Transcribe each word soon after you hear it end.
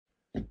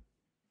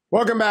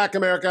Welcome back,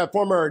 America.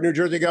 Former New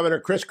Jersey Governor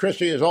Chris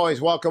Christie is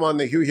always welcome on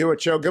the Hugh Hewitt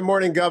Show. Good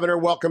morning, Governor.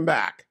 Welcome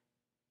back.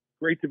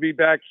 Great to be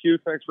back, Hugh.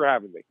 Thanks for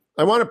having me.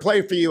 I want to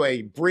play for you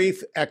a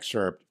brief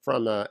excerpt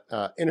from an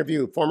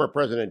interview former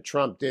President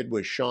Trump did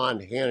with Sean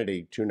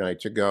Hannity 2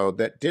 nights ago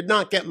that did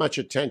not get much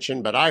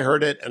attention, but I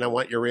heard it, and I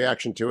want your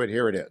reaction to it.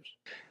 Here it is.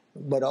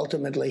 But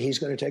ultimately, he's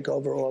going to take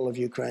over all of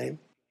Ukraine.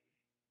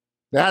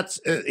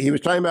 He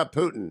was talking about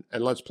Putin,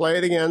 and let's play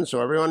it again so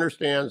everyone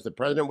understands. The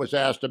president was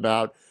asked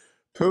about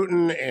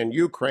Putin and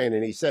Ukraine,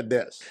 and he said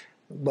this.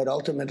 But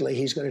ultimately,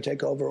 he's going to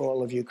take over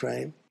all of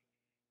Ukraine.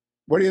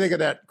 What do you think of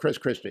that, Chris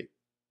Christie?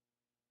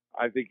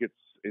 I think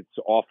it's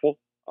awful,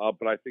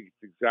 but I think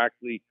it's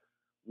exactly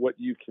what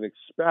you can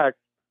expect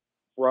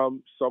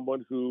from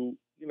someone who,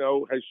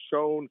 has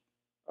shown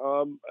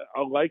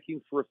a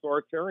liking for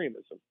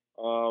authoritarianism,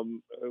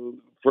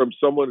 from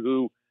someone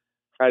who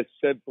has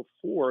said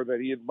before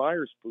that he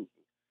admires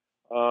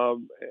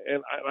Putin.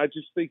 And I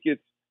just think it's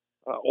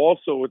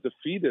also a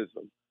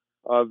defeatism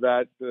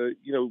that,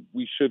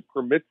 we should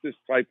permit this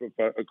type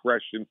of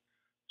aggression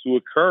to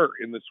occur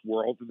in this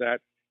world and that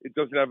it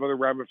doesn't have other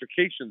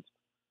ramifications.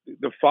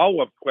 The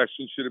follow-up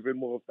question should have been,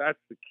 well, if that's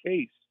the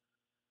case,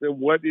 then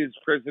what is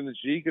President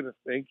Xi going to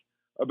think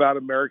about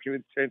American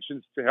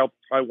intentions to help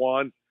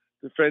Taiwan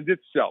defend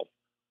itself?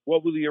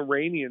 What will the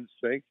Iranians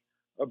think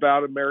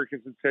about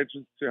America's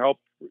intentions to help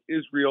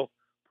Israel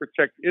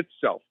protect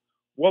itself?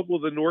 What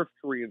will the North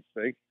Koreans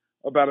think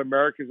about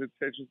America's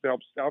intentions to help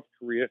South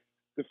Korea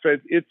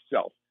defend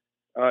itself?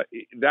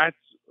 That's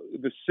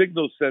the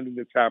signal sending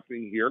that's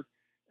happening here.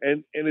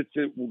 And it's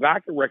a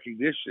lack of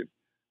recognition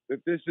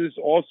that this is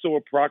also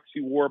a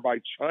proxy war by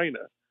China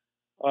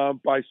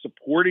by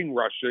supporting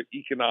Russia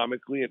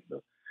economically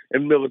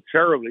and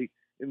militarily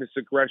in this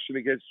aggression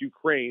against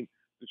Ukraine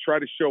to try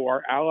to show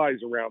our allies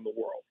around the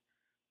world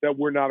that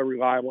we're not a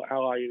reliable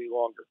ally any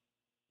longer.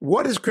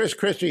 What does Chris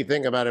Christie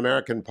think about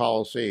American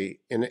policy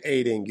in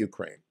aiding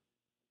Ukraine?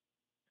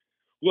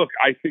 Look,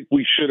 I think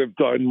we should have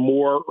done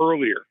more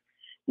earlier.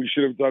 We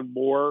should have done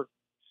more,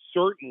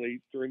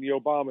 certainly, during the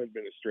Obama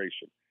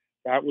administration.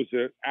 That was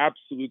an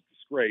absolute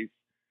disgrace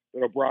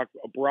that Barack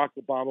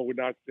Obama would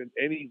not send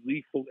any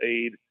lethal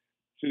aid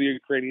to the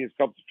Ukrainians to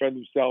help defend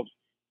themselves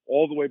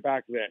all the way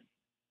back then.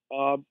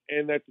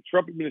 And that the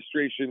Trump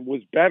administration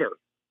was better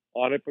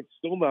on it, but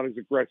still not as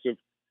aggressive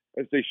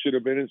as they should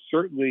have been. And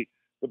certainly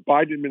the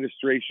Biden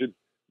administration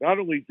not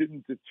only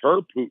didn't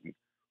deter Putin,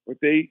 but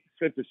they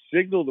sent a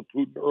signal to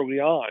Putin early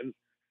on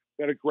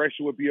that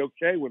aggression would be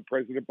okay when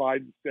President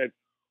Biden said,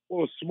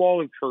 well, a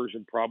small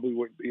incursion probably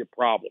wouldn't be a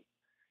problem.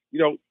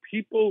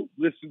 People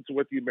listen to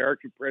what the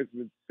American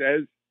president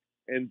says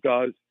and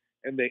does,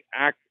 and they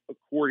act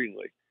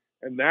accordingly.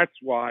 And that's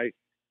why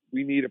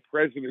we need a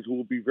president who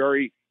will be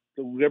very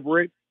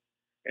deliberate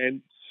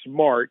and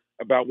smart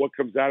about what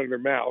comes out of their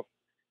mouth.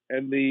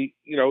 And the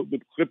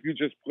clip you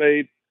just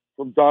played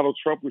from Donald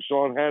Trump with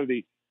Sean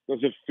Hannity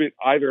doesn't fit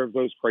either of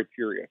those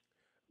criteria.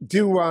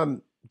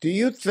 Do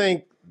you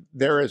think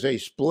there is a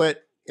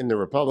split in the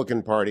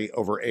Republican Party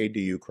over aid to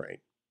Ukraine?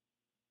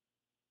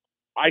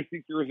 I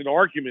think there is an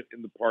argument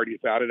in the party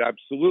about it,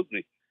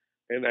 absolutely.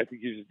 And I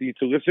think you just need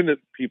to listen to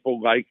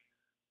people like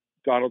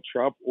Donald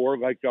Trump or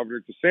like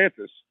Governor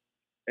DeSantis.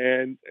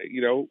 And,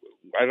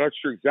 I'm not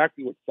sure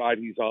exactly what side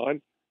he's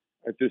on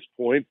at this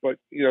point, but,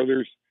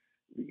 there's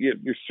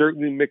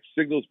certainly mixed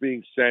signals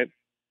being sent.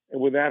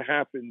 And when that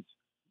happens,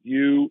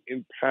 you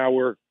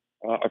empower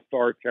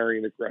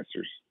authoritarian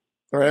aggressors.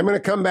 All right, I'm going to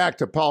come back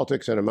to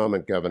politics in a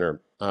moment,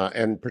 Governor,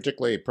 and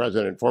particularly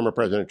former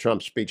President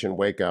Trump's speech in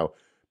Waco.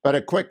 But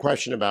a quick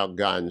question about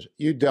guns.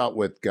 You dealt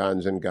with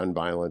guns and gun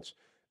violence.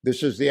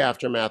 This is the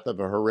aftermath of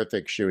a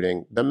horrific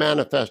shooting. The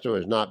manifesto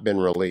has not been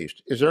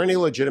released. Is there any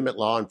legitimate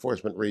law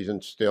enforcement reason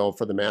still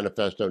for the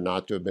manifesto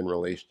not to have been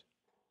released?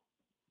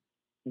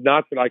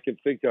 Not that I can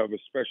think of,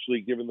 especially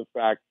given the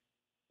fact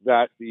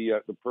that the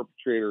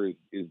perpetrator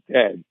is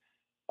dead.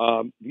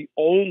 The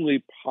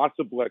only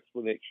possible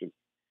explanation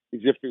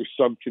is if there's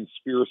some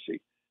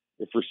conspiracy,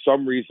 if for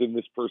some reason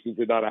this person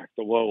did not act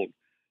alone.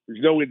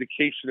 There's no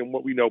indication in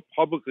what we know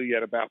publicly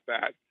yet about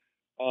that.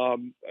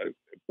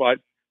 But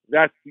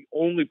that's the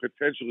only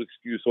potential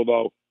excuse,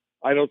 although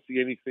I don't see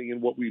anything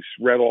in what we've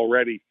read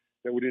already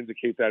that would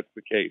indicate that's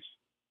the case.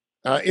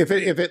 If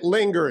it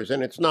lingers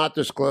and it's not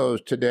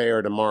disclosed today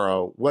or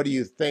tomorrow, what do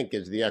you think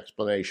is the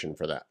explanation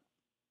for that?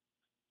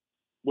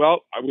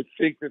 Well, I would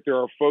think that there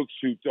are folks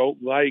who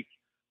don't like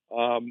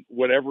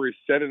whatever is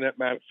said in that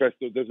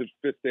manifesto doesn't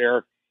fit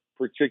their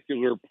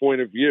particular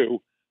point of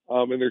view.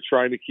 And they're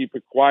trying to keep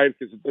it quiet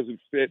because it doesn't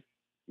fit,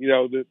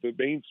 the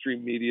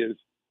mainstream media's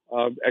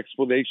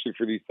explanation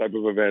for these type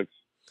of events.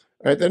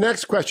 All right, the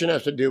next question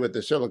has to do with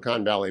the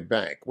Silicon Valley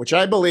Bank, which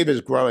I believe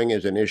is growing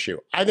as an issue.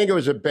 I think it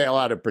was a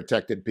bailout of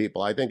protected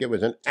people. I think it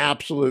was an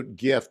absolute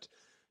gift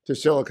to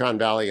Silicon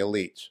Valley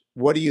elites.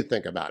 What do you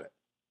think about it?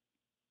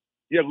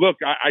 Yeah, look,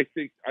 I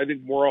think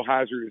moral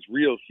hazard is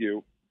real,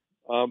 Hugh.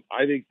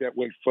 I think that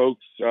when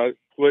folks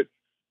put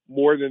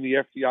more than the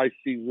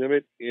FDIC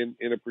limit in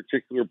a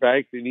particular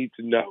bank, they need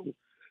to know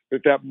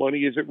that money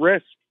is at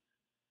risk.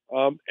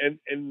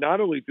 And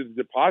not only do the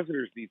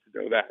depositors need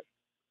to know that,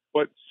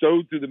 but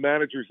so do the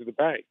managers of the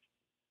bank.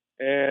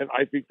 And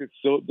I think that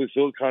the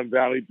Silicon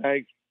Valley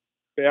Bank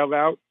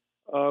bailout,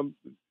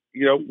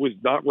 was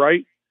not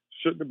right,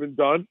 shouldn't have been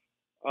done.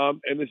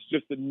 And it's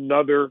just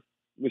another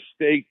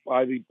mistake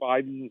by the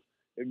Biden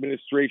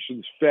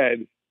administration's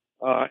Fed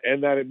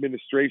and that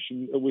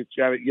administration with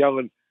Janet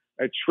Yellen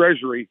at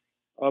Treasury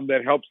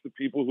that helps the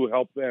people who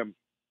help them.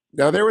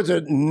 Now, there was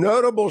a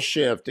notable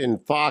shift in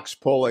Fox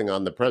polling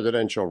on the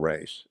presidential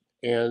race.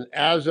 And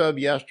as of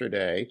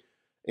yesterday,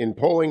 in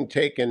polling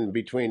taken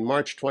between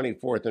March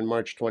 24th and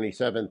March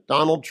 27th,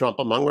 Donald Trump,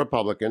 among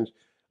Republicans,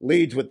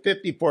 leads with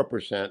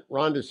 54%.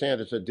 Ron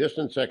DeSantis, a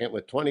distant second,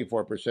 with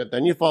 24%.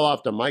 Then you fall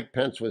off to Mike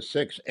Pence with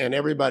 6%, and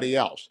everybody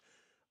else.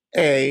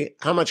 A,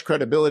 how much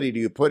credibility do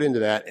you put into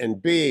that? And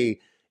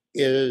B,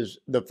 is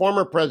the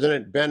former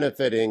president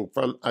benefiting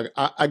from,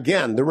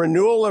 again, the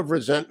renewal of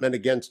resentment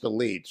against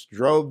elites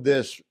drove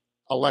this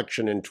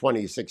election in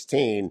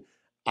 2016.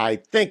 I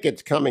think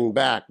it's coming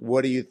back.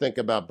 What do you think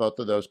about both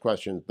of those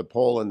questions, the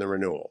poll and the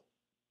renewal?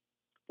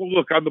 Well,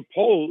 look, on the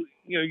poll,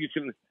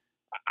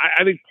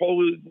 I think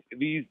polling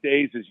these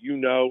days, as you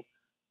know,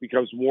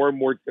 becomes more and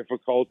more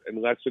difficult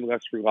and less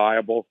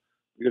reliable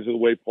because of the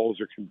way polls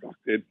are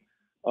conducted.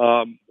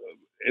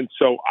 And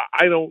so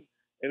I don't,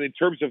 and in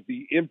terms of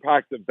the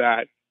impact of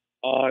that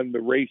on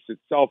the race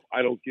itself,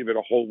 I don't give it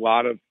a whole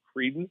lot of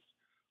credence.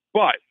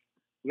 But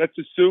let's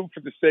assume,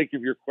 for the sake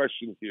of your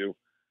question, Hugh,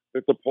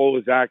 that the poll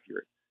is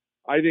accurate.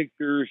 I think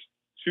there's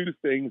two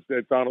things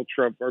that Donald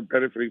Trump are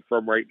benefiting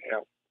from right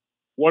now.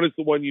 One is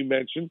the one you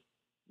mentioned,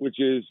 which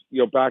is,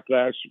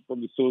 backlash from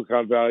the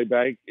Silicon Valley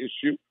Bank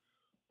issue.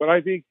 But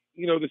I think,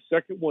 the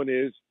second one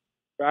is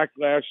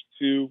backlash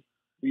to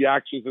the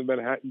actions of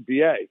Manhattan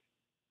DA.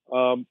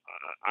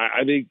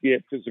 I think the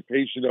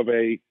anticipation of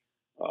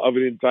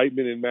an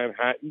indictment in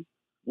Manhattan,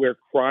 where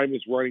crime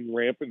is running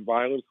rampant,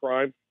 violent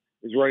crime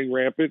is running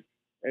rampant,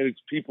 and it's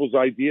people's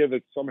idea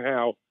that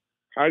somehow,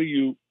 how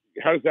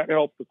does that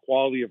help the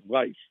quality of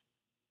life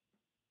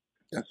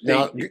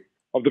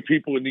of the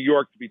people in New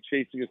York to be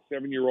chasing a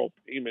 7-year-old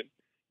payment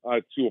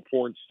to a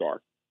porn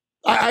star?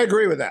 I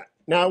agree with that.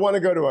 Now I want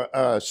to go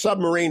to a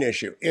submarine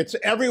issue. It's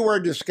everywhere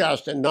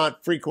discussed and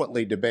not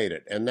frequently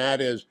debated, and that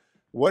is,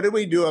 what do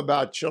we do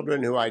about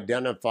children who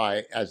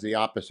identify as the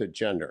opposite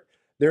gender?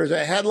 There's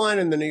a headline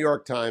in the New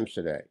York Times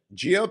today.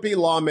 GOP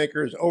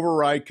lawmakers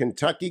override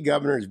Kentucky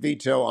governor's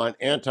veto on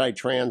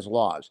anti-trans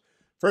laws.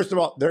 First of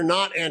all, they're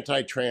not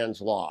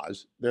anti-trans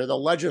laws. They're the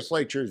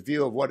legislature's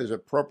view of what is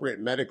appropriate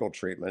medical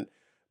treatment,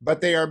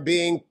 but they are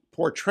being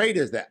portrayed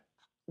as that.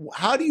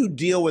 How do you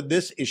deal with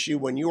this issue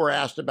when you were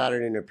asked about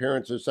it in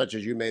appearances such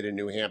as you made in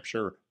New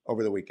Hampshire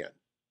over the weekend?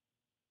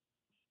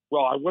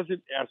 Well, I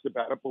wasn't asked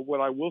about it, but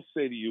what I will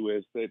say to you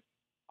is that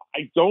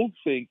I don't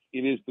think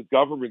it is the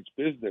government's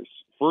business,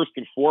 first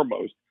and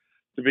foremost,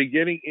 to be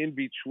getting in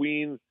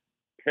between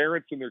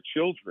parents and their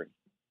children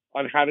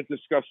on how to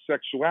discuss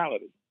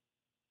sexuality.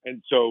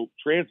 And so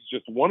trans is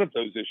just one of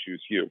those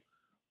issues, Hugh.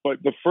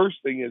 But the first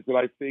thing is that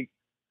I think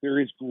there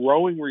is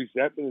growing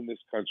resentment in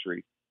this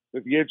country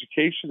that the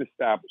education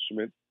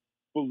establishment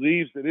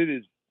believes that it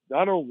is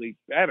not only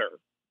better,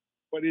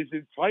 but is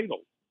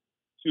entitled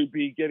to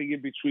be getting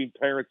in between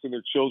parents and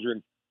their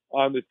children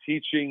on the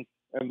teaching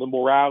and the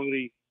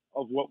morality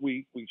of what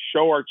we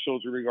show our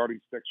children regarding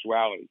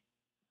sexuality.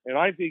 And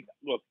I think,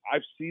 look,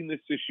 I've seen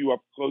this issue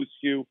up close,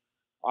 Hugh.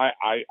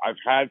 I've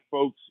had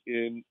folks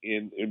in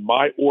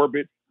my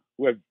orbit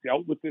who have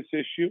dealt with this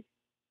issue.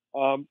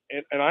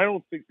 And I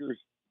don't think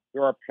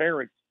there are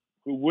parents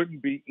who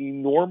wouldn't be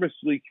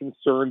enormously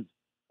concerned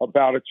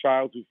about a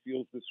child who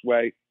feels this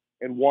way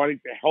and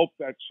wanting to help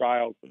that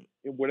child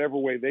in whatever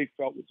way they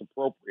felt was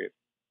appropriate.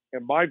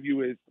 And my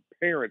view is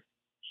the parents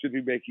should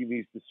be making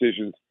these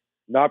decisions,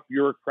 not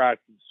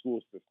bureaucrats in the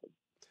school system.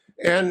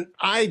 And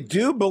I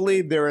do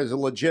believe there is a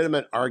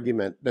legitimate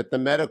argument that the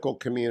medical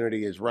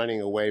community is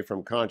running away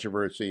from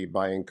controversy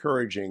by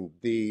encouraging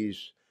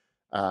these,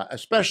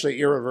 especially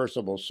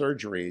irreversible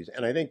surgeries.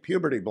 And I think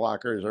puberty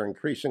blockers are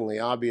increasingly,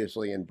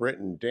 obviously, in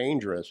Britain,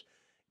 dangerous.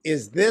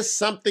 Is this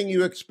something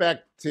you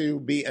expect to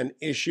be an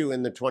issue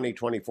in the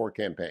 2024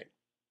 campaign?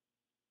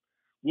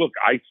 Look,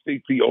 I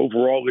think the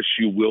overall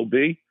issue will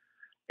be,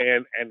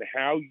 and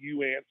how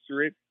you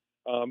answer it,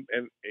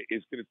 and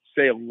is going to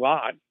say a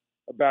lot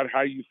about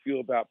how you feel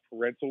about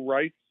parental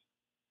rights,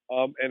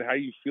 and how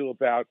you feel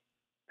about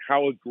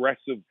how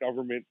aggressive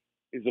government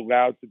is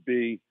allowed to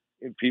be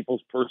in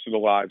people's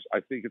personal lives.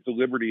 I think it's a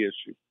liberty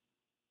issue.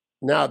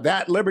 Now,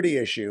 that liberty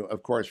issue,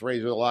 of course,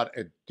 raises a lot.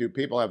 Do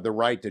people have the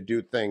right to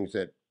do things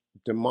that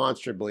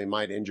demonstrably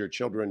might injure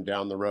children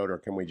down the road, or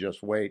can we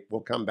just wait?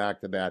 We'll come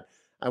back to that.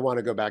 I want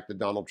to go back to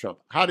Donald Trump.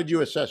 How did you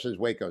assess his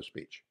Waco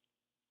speech?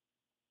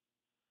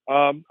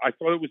 I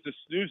thought it was a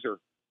snoozer.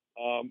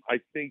 I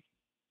think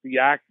the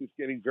act is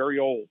getting very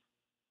old.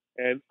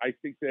 And I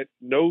think that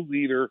no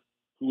leader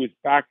who is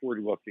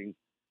backward looking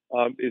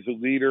is a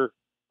leader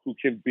who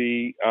can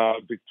be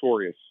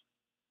victorious.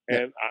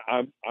 And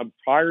I'm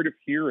tired of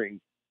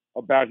hearing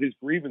about his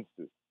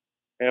grievances.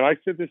 And I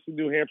said this in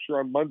New Hampshire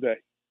on Monday.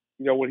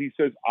 You know, when he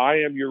says, "I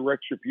am your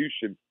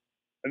retribution,"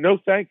 no,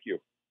 thank you.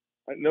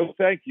 No,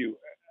 thank you.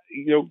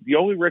 You know, the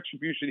only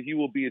retribution he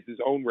will be is his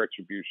own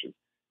retribution.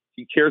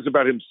 He cares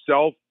about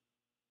himself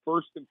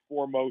first and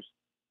foremost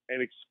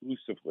and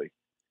exclusively.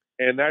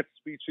 And that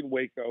speech in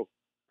Waco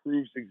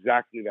proves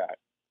exactly that.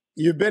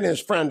 You've been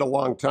his friend a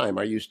long time.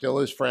 Are you still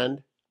his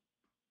friend?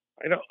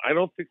 I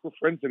don't think we're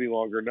friends any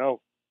longer,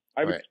 no.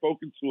 I haven't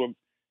spoken to him,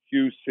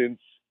 Hugh, since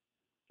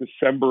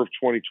December of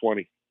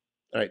 2020.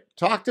 All right.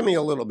 Talk to me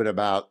a little bit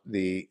about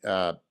the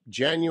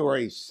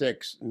January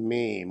 6th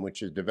meme,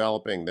 which is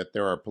developing that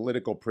there are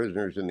political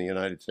prisoners in the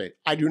United States.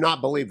 I do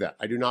not believe that.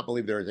 I do not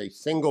believe there is a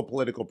single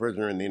political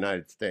prisoner in the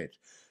United States.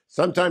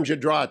 Sometimes you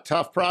draw a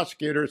tough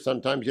prosecutor,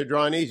 sometimes you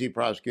draw an easy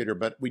prosecutor,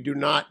 but we do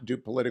not do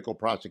political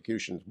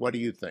prosecutions. What do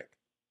you think?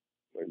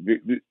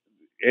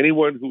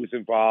 Anyone who was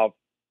involved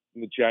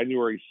in the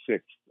January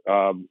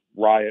 6th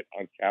riot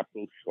on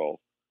Capitol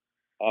Hill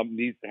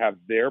needs to have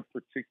their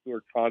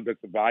particular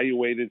conduct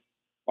evaluated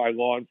by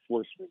law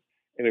enforcement.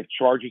 And if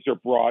charges are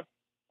brought,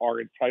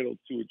 are entitled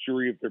to a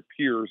jury of their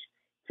peers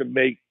to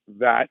make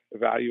that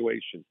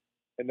evaluation.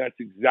 And that's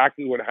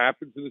exactly what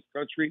happens in this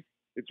country.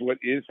 It's what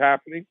is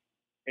happening.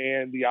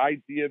 And the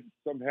idea that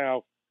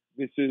somehow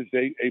this is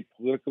a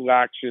political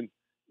action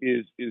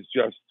is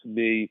just, to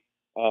me,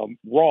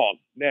 wrong.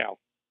 Now,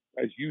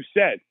 as you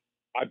said,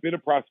 I've been a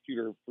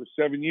prosecutor for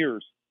 7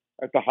 years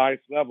at the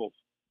highest levels,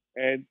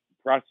 and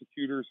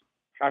prosecutors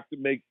have to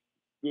make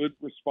good,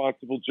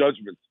 responsible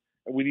judgments,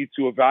 and we need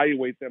to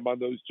evaluate them on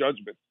those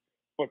judgments.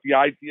 But the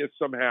idea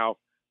somehow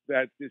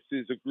that this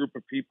is a group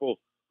of people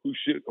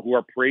who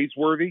are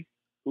praiseworthy,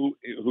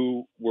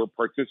 who were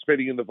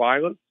participating in the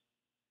violence,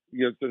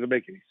 doesn't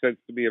make any sense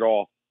to me at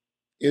all.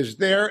 Is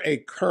there a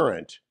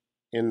current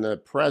in the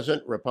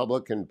present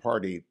Republican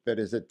Party that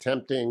is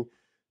attempting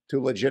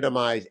to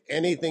legitimize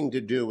anything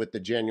to do with the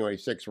January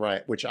 6th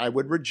riot, which I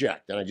would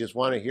reject? And I just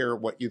want to hear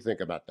what you think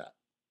about that.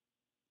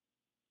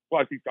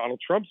 Well, I think Donald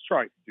Trump's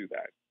trying to do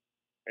that.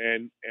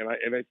 And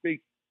I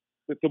think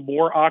that the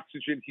more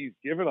oxygen he's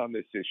given on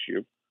this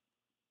issue,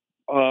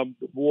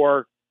 the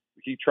more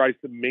he tries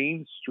to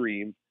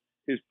mainstream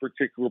his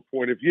particular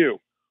point of view.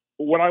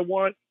 But what I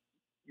want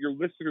your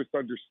listeners to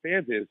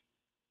understand is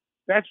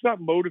that's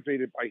not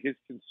motivated by his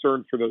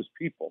concern for those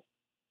people.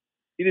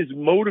 It is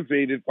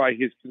motivated by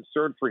his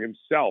concern for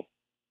himself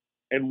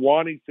and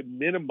wanting to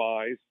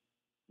minimize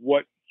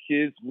what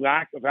his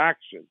lack of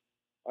action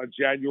on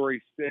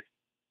January 6th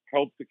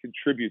helped to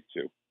contribute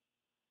to.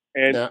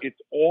 And it's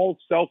all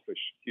selfish,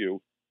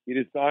 Hugh. It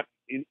is not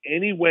in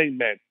any way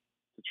meant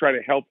to try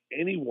to help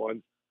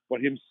anyone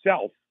but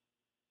himself.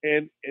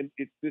 And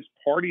it's this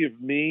party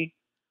of me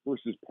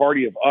versus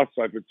party of us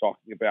I've been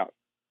talking about.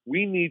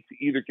 We need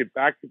to either get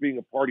back to being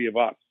a party of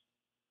us,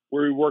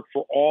 where we work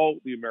for all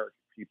the American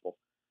people,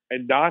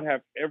 and not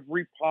have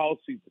every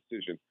policy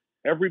decision,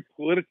 every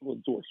political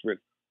endorsement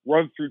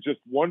run through just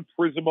one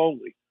prism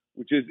only,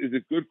 which is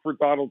it good for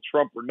Donald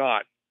Trump or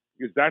not?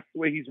 Because that's the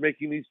way he's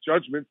making these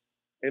judgments,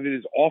 and it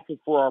is awful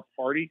for our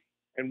party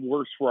and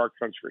worse for our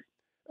country.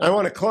 I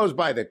want to close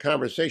by the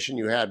conversation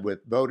you had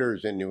with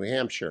voters in New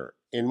Hampshire,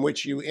 in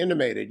which you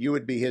intimated you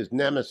would be his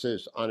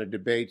nemesis on a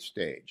debate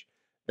stage.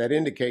 That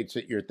indicates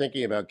that you're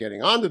thinking about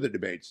getting onto the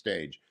debate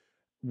stage.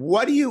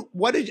 What did you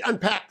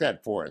unpack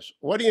that for us?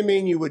 What do you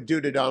mean you would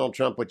do to Donald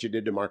Trump what you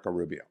did to Marco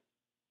Rubio?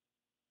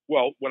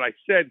 Well, what I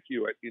said,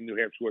 Hugh, in New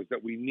Hampshire was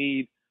that we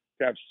need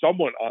to have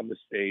someone on the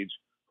stage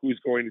who's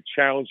going to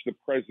challenge the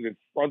president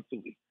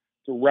frontally,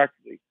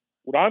 directly.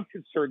 What I'm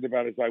concerned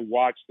about as I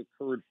watch the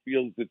current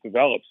field that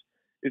develops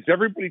is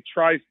everybody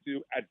tries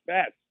to, at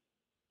best,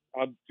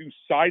 do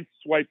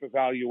sideswipe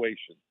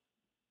evaluations.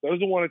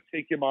 Doesn't want to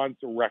take him on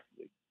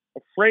directly.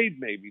 Afraid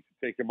maybe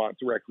to take him on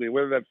directly.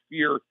 Whether that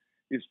fear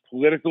is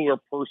political or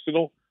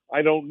personal,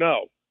 I don't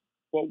know.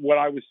 But what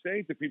I was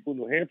saying to people in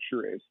New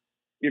Hampshire is,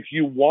 if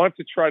you want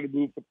to try to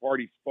move the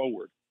party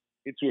forward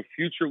into a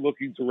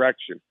future-looking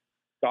direction,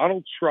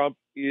 Donald Trump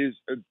is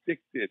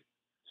addicted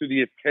to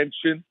the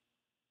attention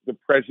the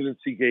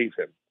presidency gave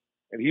him.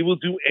 And he will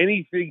do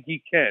anything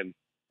he can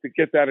to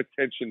get that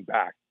attention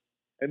back.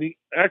 And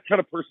that kind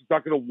of person's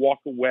not going to walk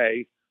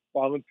away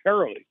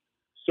voluntarily.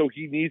 So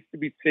he needs to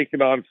be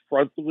taken on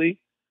frontally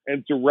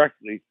and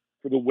directly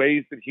for the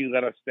ways that he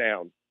let us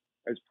down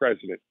as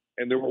president.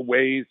 And there were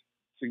ways,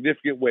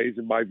 significant ways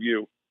in my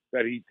view,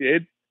 that he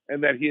did,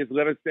 and that he has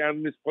let us down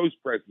in his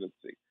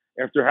post-presidency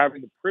after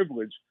having the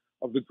privilege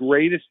of the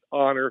greatest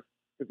honor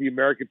that the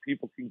American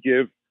people can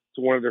give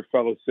to one of their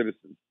fellow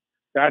citizens.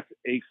 That's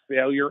a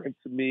failure, and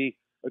to me,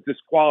 a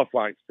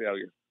disqualifying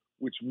failure,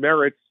 which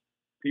merits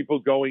people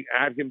going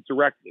at him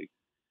directly.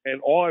 And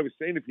all I was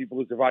saying to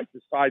people is if I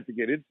decide to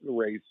get into the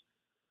race,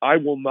 I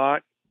will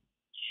not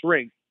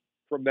shrink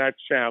from that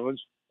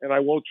challenge, and I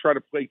won't try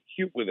to play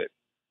cute with it,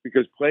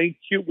 because playing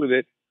cute with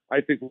it,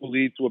 I think, will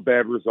lead to a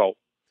bad result.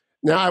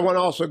 Now, I want to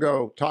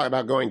also talk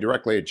about going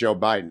directly at Joe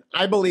Biden.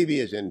 I believe he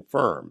is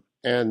infirm.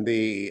 And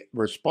the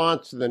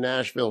response to the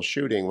Nashville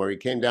shooting, where he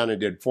came down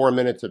and did 4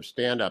 minutes of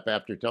stand-up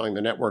after telling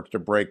the networks to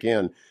break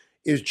in,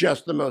 is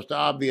just the most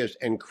obvious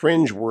and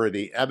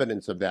cringeworthy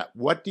evidence of that.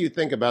 What do you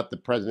think about the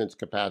president's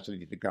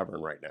capacity to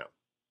govern right now?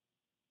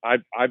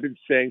 I've been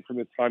saying from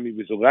the time he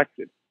was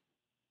elected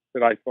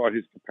that I thought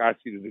his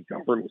capacity to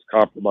govern was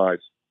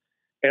compromised.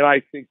 And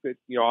I think that,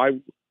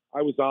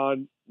 I was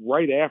on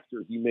right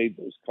after he made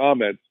those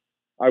comments.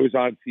 I was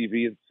on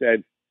TV and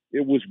said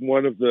it was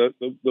one of the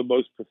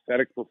most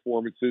pathetic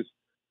performances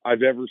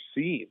I've ever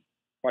seen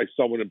by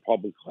someone in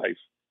public life.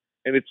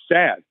 And it's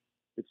sad.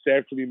 It's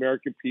sad for the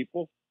American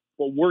people.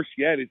 But worse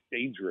yet, it's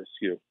dangerous,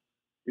 Hugh.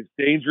 It's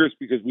dangerous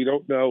because we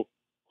don't know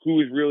who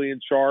is really in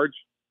charge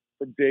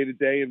from day to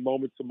day and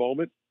moment to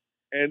moment.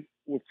 And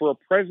for a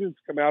president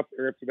to come out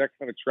there after that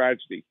kind of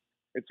tragedy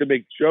and to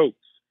make jokes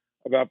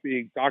about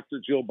being Dr.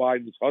 Jill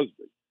Biden's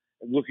husband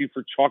and looking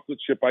for chocolate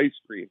chip ice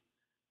cream,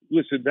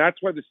 listen, that's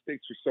why the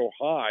stakes are so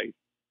high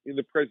in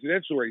the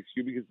presidential race,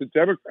 Hugh, because the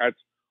Democrats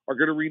are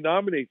going to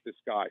renominate this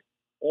guy.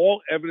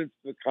 All evidence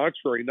to the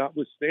contrary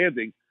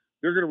notwithstanding,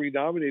 they're going to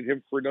renominate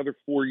him for another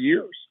 4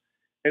 years.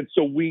 And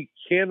so we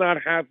cannot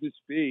have this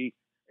be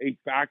a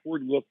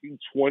backward-looking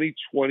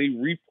 2020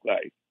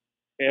 replay.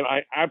 And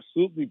I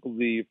absolutely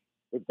believe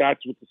that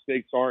that's what the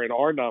stakes are in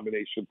our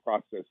nomination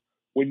process.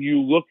 When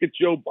you look at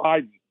Joe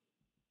Biden,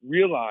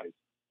 realize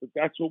that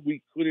that's what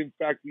we could, in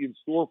fact, be in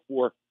store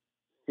for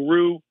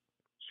through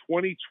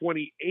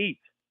 2028.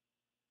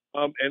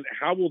 And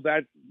how will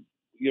that,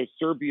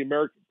 serve the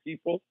American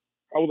people?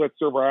 How will that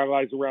serve our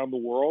allies around the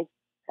world?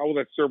 How will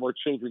that serve our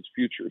children's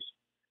futures?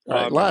 All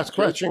right, last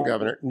question,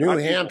 Governor. New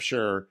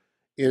Hampshire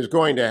is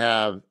going to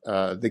have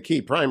the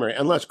key primary,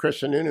 unless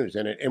Chris Sununu's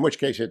in it, in which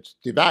case it's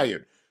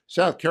devalued.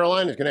 South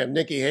Carolina is going to have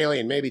Nikki Haley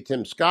and maybe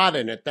Tim Scott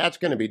in it. That's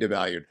going to be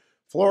devalued.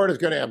 Florida is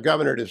going to have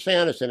Governor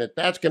DeSantis in it.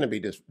 That's going to be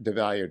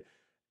devalued.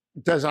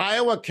 Does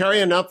Iowa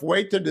carry enough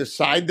weight to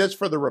decide this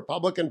for the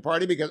Republican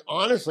Party? Because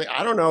honestly,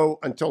 I don't know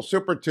until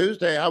Super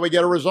Tuesday how we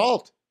get a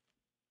result.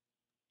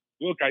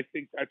 Look, I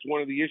think that's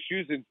one of the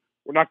issues, and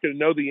we're not going to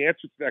know the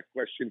answer to that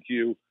question,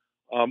 Hugh,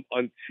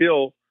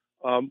 until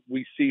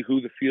we see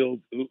who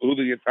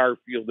the entire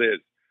field is.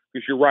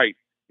 Because you're right,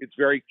 it's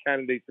very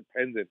candidate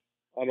dependent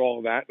on all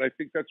of that, and I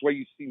think that's why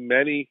you see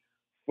many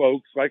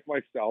folks like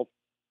myself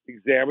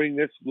examining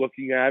this,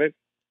 looking at it,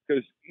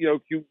 because you're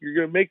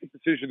going to make a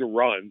decision to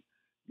run.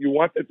 You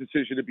want that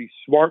decision to be a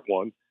smart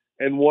one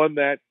and one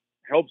that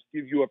helps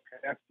give you a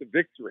path to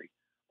victory.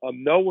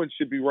 No one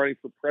should be running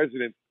for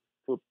president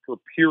for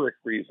pyrrhic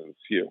reasons,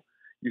 Hugh.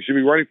 You should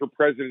be running for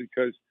president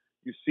because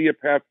you see a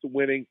path to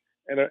winning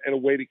and a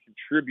way to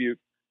contribute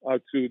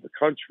to the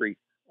country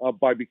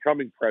by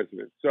becoming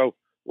president. So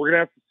we're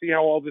going to have to see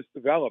how all this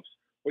develops.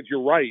 But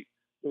you're right.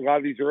 A lot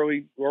of these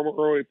early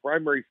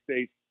primary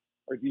states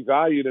are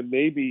devalued, and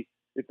maybe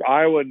it's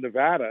Iowa and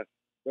Nevada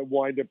that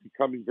wind up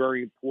becoming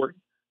very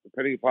important,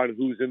 depending upon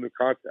who's in the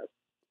contest.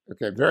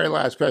 Okay, very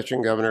last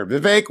question, Governor.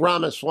 Vivek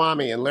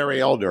Ramaswamy and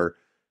Larry Elder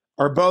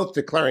are both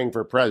declaring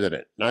for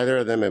president. Neither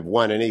of them have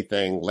won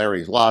anything.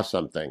 Larry's lost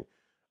something.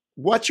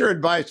 What's your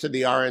advice to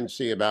the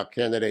RNC about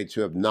candidates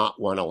who have not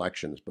won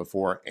elections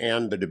before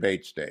and the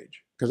debate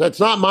stage? Because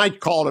that's not my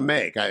call to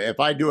make. If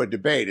I do a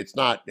debate, it's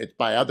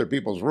by other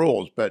people's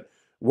rules. But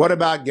what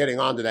about getting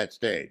onto that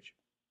stage?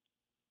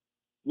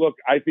 Look,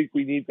 I think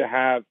we need to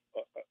have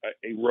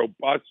a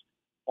robust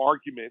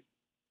argument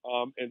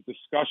and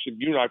discussion.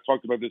 You and I have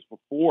talked about this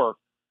before.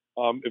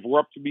 If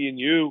we're up to me and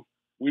you,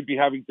 we'd be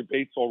having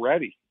debates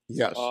already.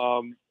 Yes.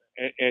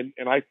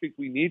 And I think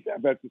we need to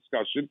have that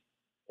discussion.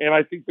 And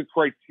I think the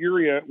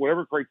criteria,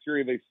 whatever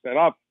criteria they set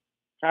up,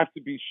 have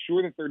to be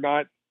sure that they're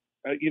not,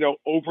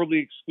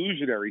 overly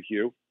exclusionary,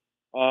 Hugh.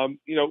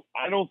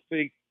 I don't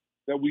think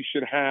that we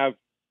should have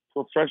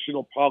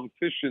professional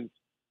politicians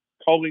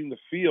culling the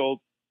field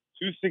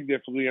too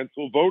significantly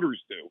until voters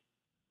do.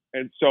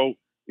 And so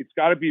it's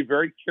got to be a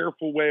very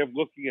careful way of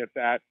looking at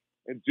that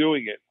and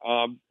doing it.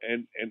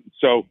 And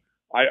so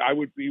I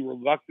would be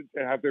reluctant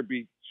to have there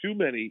be too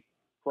many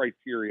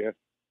criteria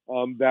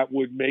that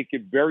would make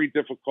it very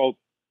difficult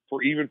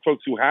for even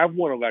folks who have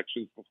won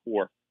elections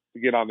before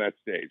to get on that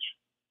stage.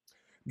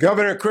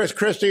 Governor Chris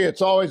Christie,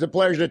 it's always a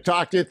pleasure to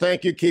talk to you.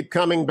 Thank you. Keep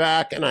coming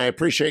back, and I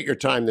appreciate your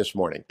time this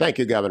morning. Thank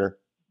you, Governor.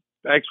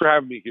 Thanks for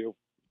having me, Hugh.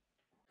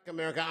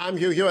 America, I'm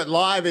Hugh Hewitt,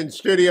 live in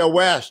Studio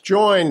West,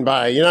 joined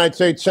by United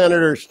States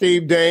Senator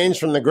Steve Daines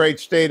from the great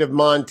state of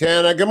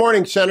Montana. Good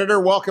morning, Senator.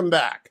 Welcome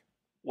back.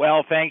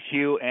 Well, thanks,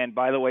 Hugh. And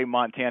by the way,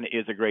 Montana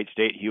is a great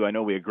state, Hugh. I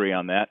know we agree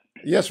on that.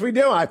 Yes, we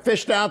do. I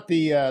fished out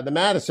the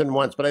Madison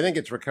once, but I think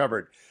it's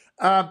recovered.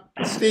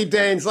 Steve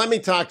Daines, let me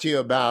talk to you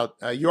about,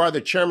 you are the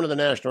chairman of the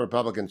National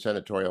Republican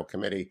Senatorial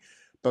Committee.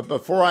 But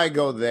before I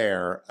go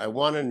there, I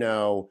want to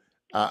know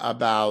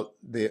about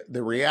the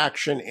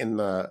reaction in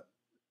the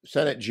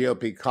Senate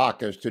GOP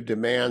caucus to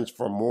demands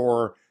for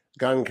more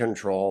gun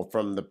control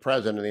from the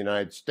president of the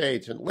United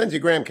States. And Lindsey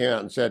Graham came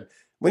out and said,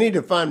 we need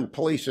to fund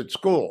police at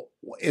school.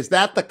 Is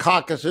that the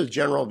caucus's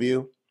general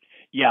view?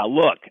 Yeah,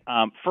 look,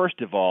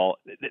 first of all,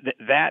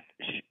 that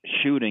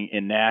shooting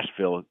in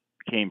Nashville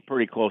came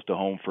pretty close to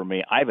home for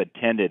me. I've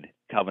attended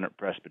Covenant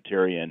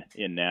Presbyterian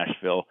in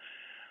Nashville.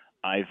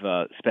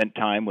 I've spent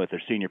time with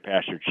their senior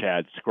pastor,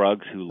 Chad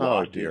Scruggs, who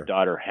lost his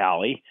daughter,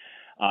 Hallie.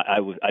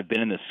 I've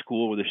been in the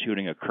school where the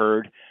shooting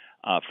occurred.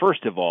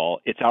 First of all,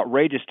 it's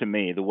outrageous to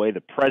me the way the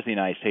President of the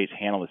United States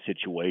handled the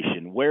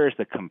situation. Where is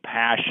the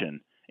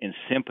compassion and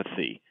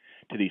sympathy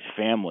to these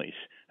families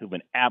who've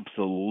been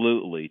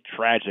absolutely,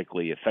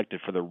 tragically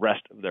affected for the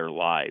rest of their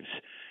lives?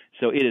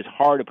 So it is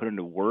hard to put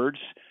into words,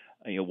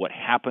 what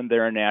happened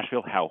there in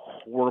Nashville, how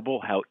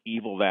horrible, how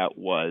evil that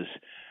was.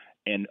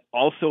 And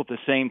also at the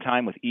same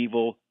time with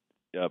evil,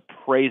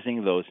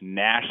 praising those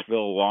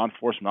Nashville law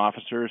enforcement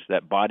officers.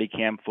 That body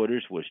cam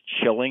footage was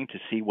chilling to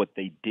see what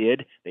they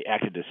did. They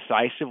acted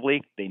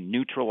decisively. They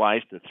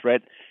neutralized the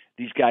threat.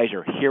 These guys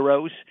are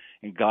heroes,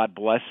 and God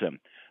bless them.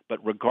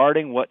 But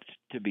regarding what's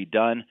to be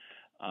done,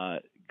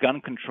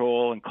 gun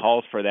control and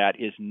calls for that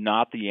is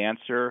not the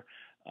answer.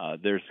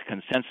 There's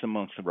consensus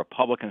amongst the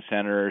Republican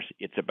senators.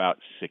 It's about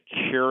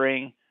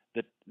securing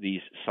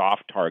these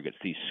soft targets,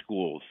 these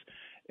schools.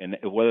 And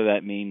whether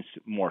that means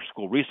more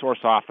school resource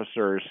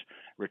officers,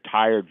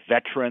 retired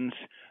veterans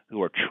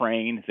who are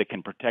trained that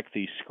can protect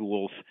these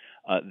schools,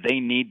 they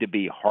need to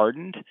be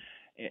hardened.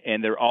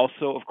 And there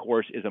also, of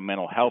course, is a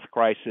mental health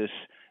crisis.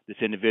 This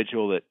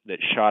individual that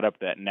shot up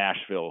that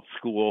Nashville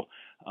school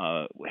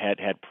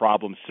had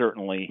problems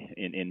certainly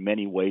in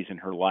many ways in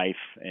her life.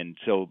 And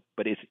so,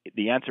 but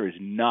the answer is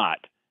not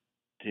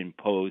to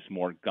impose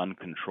more gun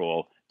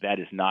control. That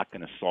is not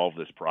going to solve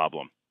this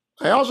problem.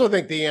 I also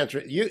think the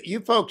answer, you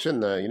folks in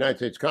the United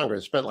States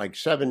Congress spent like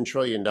 $7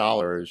 trillion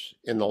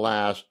in the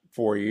last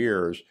 4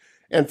 years,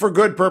 and for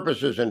good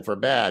purposes and for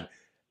bad.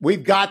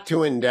 We've got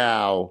to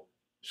endow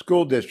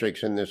school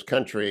districts in this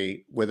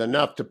country with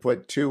enough to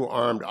put 2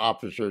 armed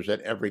officers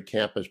at every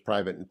campus,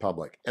 private and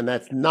public. And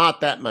that's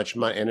not that much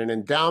money. And an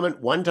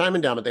endowment, one-time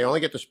endowment, they only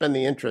get to spend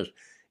the interest,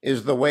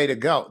 is the way to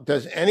go.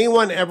 Does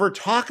anyone ever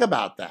talk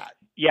about that?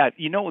 Yeah,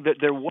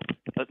 there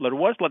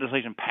was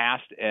legislation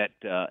passed at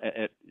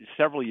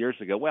several years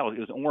ago. Well, it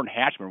was Orrin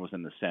Hatchman was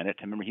in the Senate.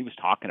 I remember he was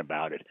talking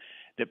about it,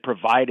 that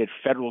provided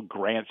federal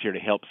grants here to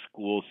help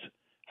schools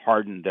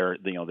harden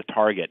the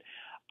target.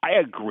 I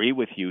agree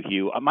with you,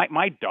 Hugh.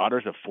 My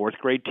daughter's a 4th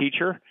grade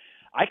teacher.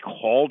 I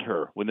called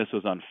her when this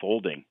was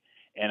unfolding,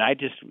 and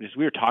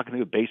we were talking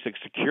through a basic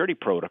security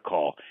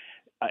protocol.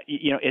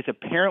 As a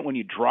parent, when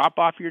you drop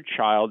off your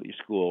child at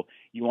school,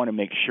 you want to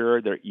make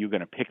sure that you're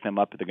going to pick them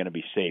up, that they're going to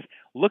be safe.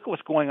 Look at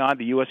what's going on at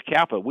the U.S.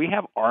 Capitol. We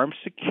have armed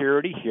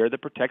security here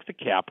that protects the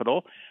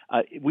Capitol.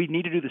 We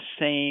need to do the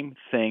same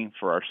thing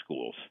for our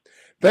schools.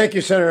 Thank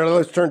you, Senator.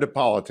 Let's turn to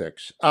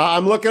politics.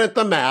 I'm looking at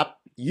the map.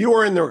 You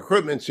are in the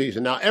recruitment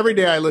season. Now, every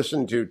day I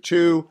listen to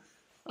 2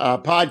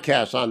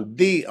 podcasts on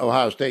the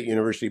Ohio State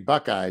University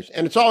Buckeyes,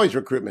 and it's always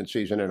recruitment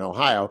season in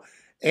Ohio.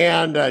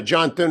 And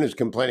John Thune is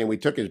complaining we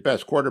took his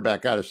best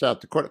quarterback out of South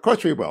Dakota. Of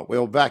course we will.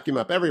 We'll vacuum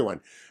up everyone.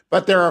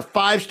 But there are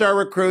 5-star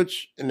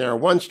recruits, and there are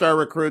 1-star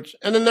recruits,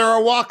 and then there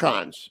are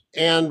walk-ons.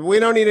 And we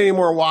don't need any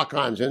more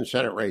walk-ons in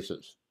Senate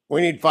races.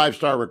 We need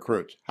 5-star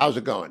recruits. How's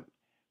it going?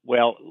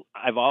 Well,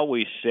 I've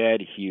always said,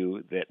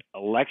 Hugh, that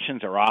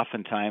elections are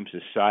oftentimes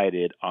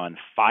decided on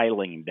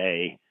filing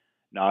day,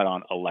 not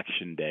on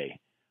election day.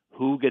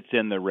 Who gets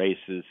in the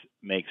races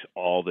makes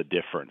all the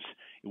difference.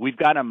 We've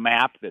got a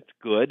map that's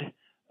good.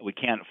 We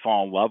can't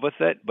fall in love with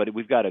it, but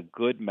we've got a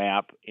good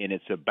map, and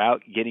it's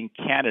about getting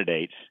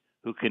candidates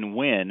who can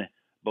win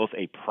both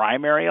a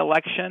primary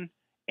election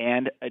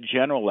and a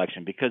general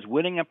election, because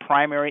winning a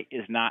primary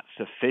is not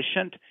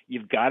sufficient.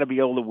 You've got to be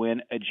able to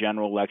win a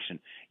general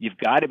election. You've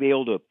got to be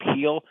able to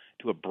appeal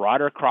to a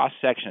broader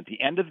cross-section. At the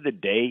end of the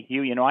day,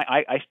 Hugh,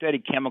 I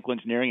studied chemical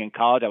engineering in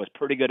college. I was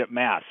pretty good at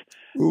math.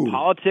 Ooh.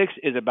 Politics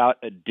is about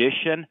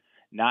addition,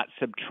 not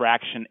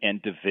subtraction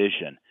and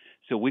division.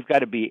 So we've got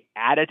to be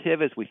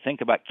additive as we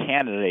think about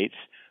candidates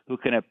who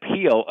can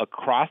appeal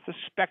across the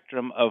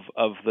spectrum of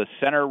the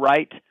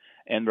center-right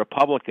and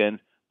Republican,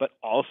 but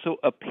also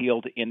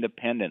appeal to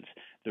independents.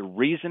 The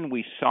reason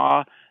we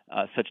saw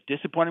such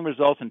disappointing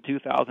results in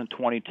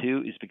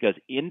 2022 is because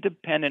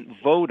independent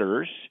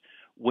voters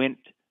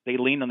they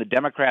leaned on the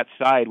Democrat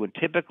side, when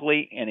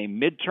typically in a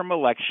midterm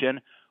election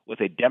with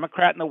a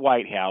Democrat in the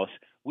White House,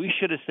 we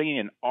should have seen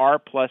an R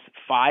plus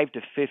 5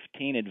 to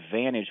 15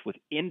 advantage with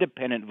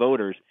independent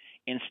voters.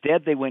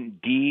 Instead, they went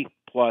D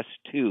plus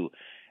 2.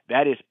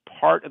 That is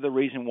part of the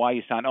reason why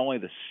you saw not only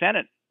the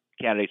Senate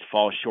candidates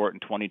fall short in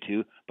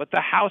 22, but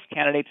the House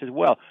candidates as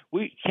well.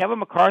 Kevin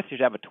McCarthy should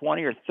have a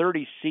 20 or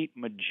 30 seat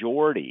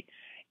majority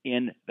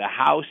in the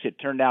House. It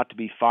turned out to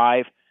be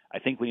 5. I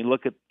think when you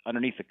look at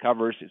underneath the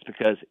covers, it's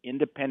because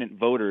independent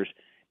voters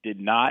did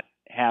not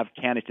have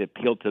candidates that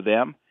appealed to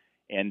them,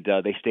 and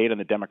they stayed on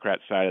the Democrat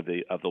side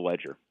of the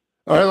ledger.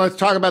 All right, let's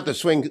talk about the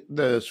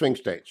swing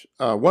states.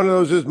 One of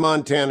those is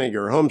Montana,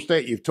 your home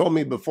state. You've told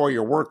me before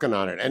you're working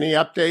on it. Any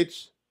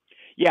updates?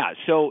 Yeah,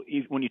 so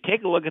when you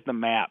take a look at the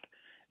map,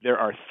 there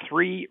are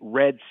 3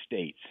 red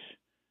states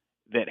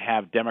that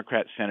have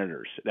Democrat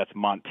senators. That's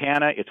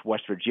Montana, it's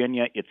West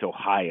Virginia, it's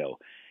Ohio.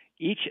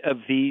 Each of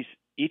these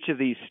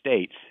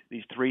states,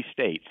 these 3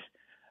 states,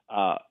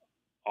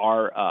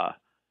 are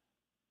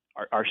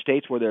are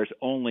states where there's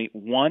only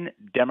one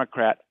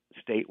Democrat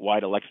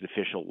statewide elected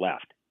official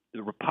left.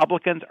 The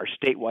Republicans are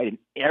statewide in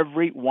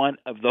every one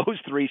of those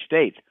three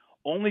states.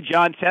 Only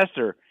John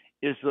Tester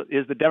is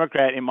the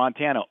Democrat in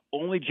Montana.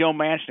 Only Joe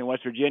Manchin in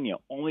West Virginia.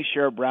 Only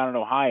Sherrod Brown in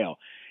Ohio.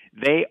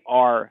 They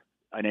are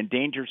an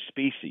endangered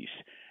species.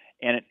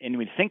 And when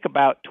we think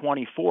about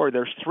 24,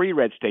 there's three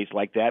red states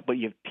like that, but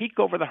you peek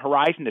over the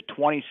horizon to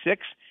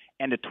 26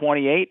 and to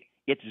 28,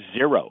 it's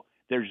zero.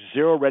 There's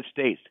zero red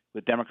states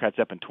with Democrats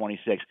up in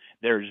 26.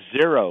 There's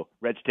zero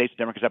red states with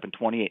Democrats up in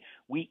 28.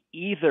 We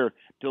either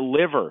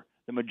deliver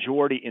the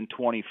majority in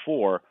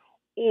 24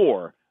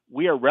 or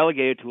we are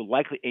relegated to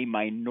likely a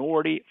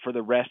minority for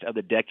the rest of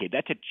the decade.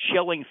 That's a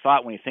chilling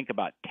thought when you think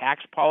about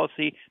tax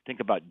policy, think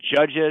about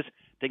judges,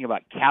 think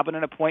about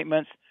cabinet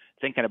appointments,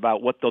 thinking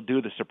about what they'll do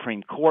to the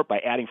Supreme Court by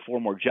adding 4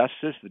 more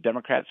justices. The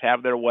Democrats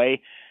have their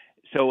way.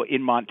 So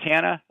in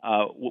Montana,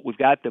 what we've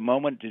got at the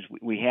moment is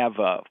we have,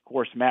 of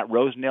course, Matt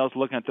Rosendale's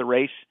looking at the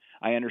race,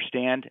 I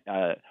understand.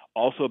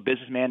 Also a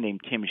businessman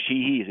named Tim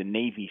Sheehy. He's a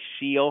Navy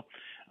SEAL.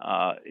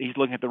 He's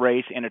looking at the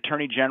race. And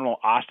Attorney General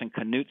Austin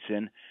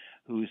Knudsen,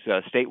 who's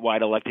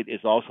statewide elected,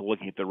 is also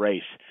looking at the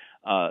race.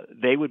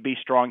 They would be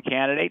strong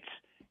candidates.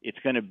 It's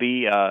going to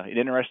be an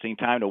interesting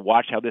time to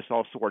watch how this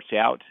all sorts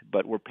out,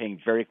 but we're paying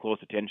very close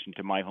attention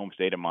to my home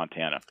state of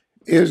Montana.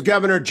 Is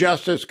Governor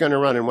Justice going to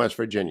run in West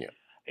Virginia?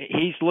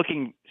 He's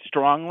looking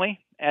strongly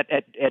at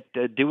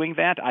doing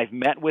that. I've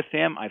met with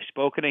him. I've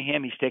spoken to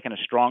him. He's taken a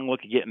strong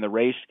look at getting the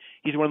race.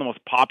 He's one of the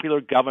most popular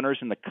governors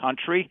in the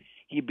country.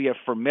 He'd be a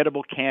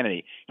formidable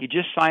candidate. He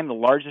just signed the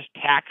largest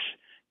tax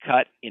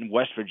cut in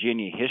West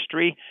Virginia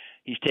history.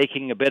 He's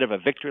taking a bit of a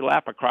victory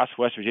lap across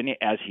West Virginia,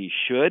 as he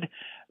should.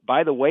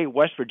 By the way,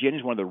 West Virginia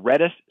is one of the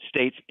reddest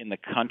states in the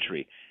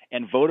country,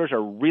 and voters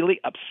are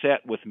really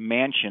upset with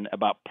Manchin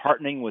about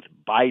partnering with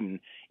Biden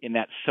in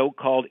that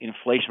so-called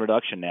Inflation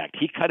Reduction Act.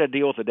 He cut a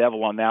deal with the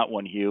devil on that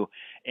one, Hugh,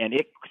 and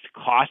it's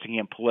costing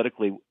him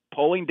politically.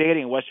 Polling data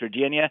in West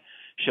Virginia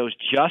shows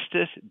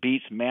Justice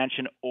beats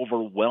Manchin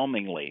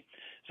overwhelmingly.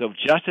 So if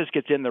Justice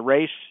gets in the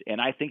race, and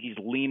I think he's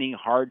leaning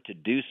hard to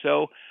do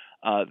so,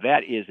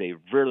 that is a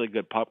really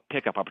good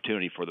pickup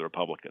opportunity for the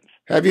Republicans.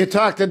 Have you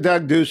talked to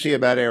Doug Ducey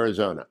about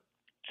Arizona?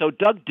 So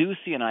Doug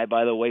Ducey and I,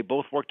 by the way,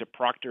 both worked at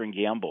Procter &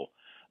 Gamble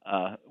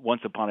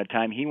once upon a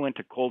time. He went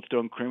to Cold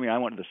Stone Creamery. I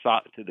went to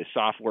the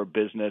software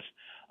business.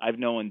 I've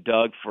known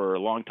Doug for a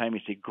long time.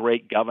 He's a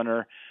great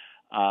governor.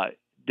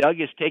 Doug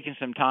is taking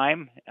some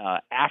time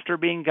after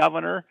being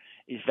governor.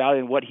 He's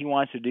evaluating what he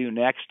wants to do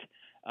next.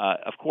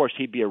 Of course,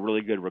 he'd be a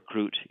really good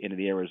recruit into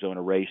the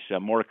Arizona race.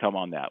 More to come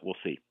on that. We'll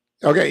see.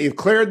 Okay, you've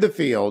cleared the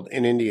field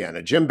in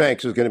Indiana. Jim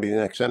Banks is going to be the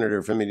next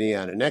senator from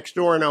Indiana. Next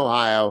door in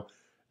Ohio,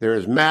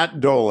 there's Matt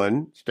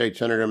Dolan, State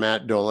Senator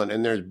Matt Dolan,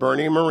 and there's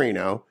Bernie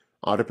Moreno,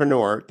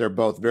 entrepreneur. They're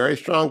both very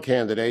strong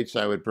candidates.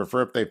 I would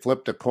prefer if they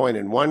flipped a coin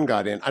and one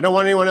got in. I don't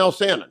want anyone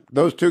else in.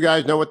 Those two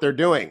guys know what they're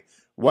doing.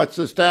 What's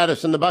the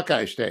status in the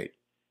Buckeye State?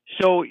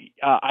 So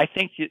I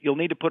think you'll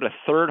need to put a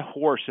third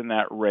horse in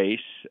that race.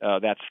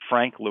 That's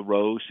Frank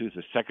LaRose, who's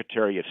the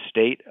Secretary of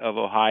State of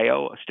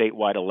Ohio,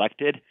 statewide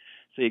elected.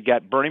 So you've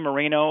got Bernie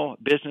Moreno,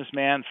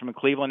 businessman from the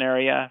Cleveland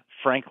area,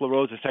 Frank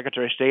LaRose, the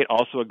Secretary of State,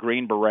 also a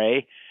Green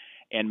Beret,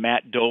 and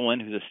Matt Dolan,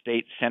 who's a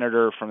state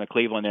senator from the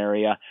Cleveland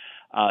area.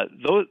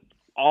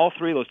 All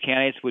three of those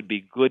candidates would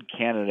be good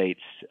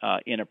candidates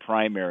in a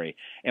primary.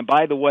 And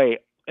by the way,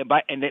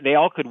 they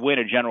all could win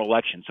a general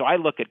election. So I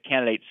look at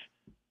candidates,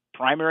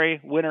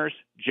 primary winners,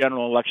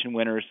 general election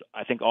winners.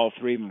 I think all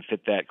three of them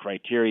fit that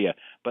criteria.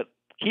 But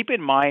keep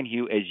in mind,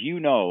 Hugh, as you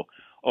know,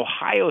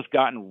 Ohio's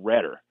gotten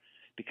redder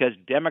because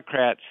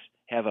Democrats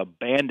have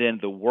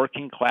abandoned the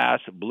working class,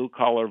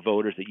 blue-collar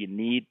voters that you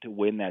need to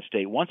win that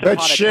state. But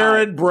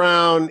Sherrod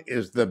Brown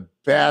is the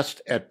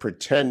best at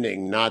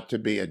pretending not to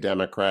be a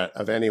Democrat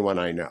of anyone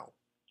I know.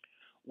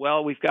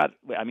 Well,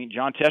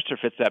 John Tester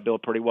fits that bill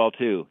pretty well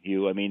too,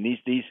 Hugh. I mean,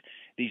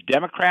 these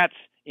Democrats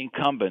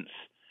incumbents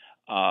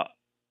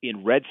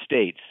in red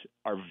states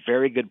are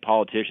very good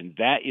politicians.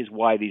 That is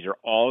why these are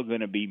all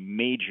going to be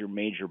major,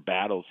 major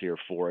battles here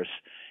for us.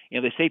 You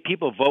know, they say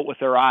people vote with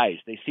their eyes.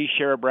 They see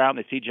Sherrod Brown,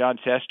 they see John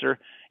Tester.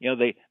 You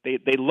know,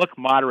 they look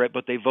moderate,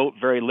 but they vote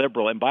very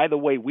liberal. And by the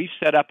way, we've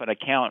set up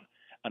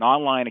an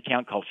online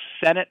account called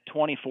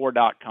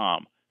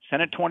Senate24.com.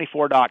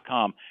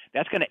 Senate24.com.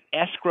 That's going to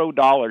escrow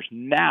dollars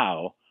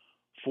now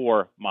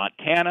for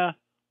Montana,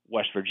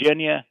 West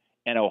Virginia,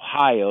 and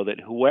Ohio, that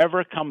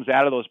whoever comes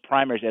out of those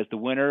primaries as the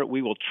winner,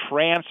 we will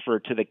transfer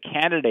to the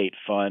candidate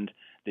fund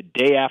the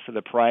day after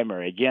the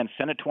primary. Again,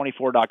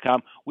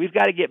 Senate24.com. We've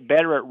got to get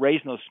better at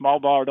raising those small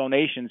dollar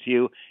donations,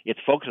 Hugh. It's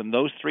focused on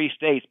those three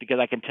states because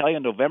I can tell you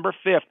on November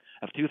 5th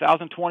of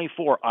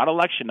 2024, on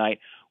election night,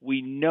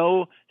 we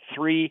know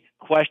three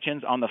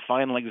questions on the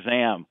final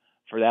exam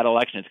for that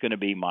election. It's going to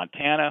be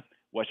Montana,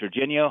 West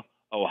Virginia,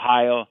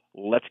 Ohio.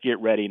 Let's get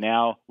ready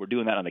now. We're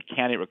doing that on the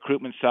candidate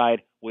recruitment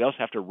side. We also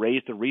have to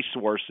raise the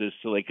resources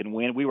so they can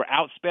win. We were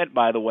outspent,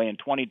 by the way, in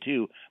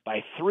 22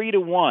 by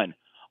 3-1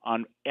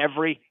 on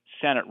every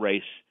Senate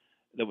race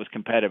that was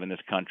competitive in this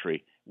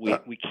country.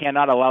 We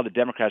cannot allow the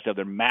Democrats to have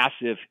their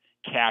massive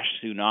cash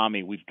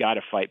tsunami. We've got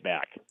to fight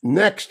back.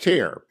 Next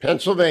here,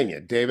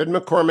 Pennsylvania. David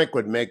McCormick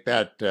would make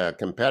that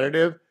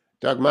competitive.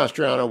 Doug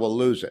Mastriano will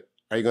lose it.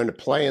 Are you going to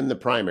play in the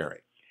primary?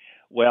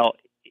 Well,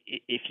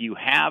 if you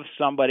have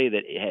somebody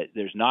that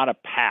there's not a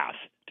path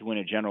to win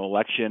a general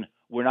election,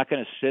 we're not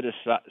going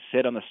to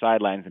sit on the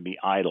sidelines and be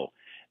idle.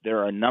 There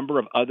are a number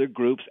of other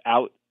groups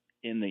out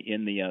in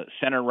the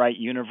center-right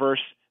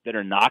universe that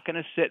are not going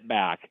to sit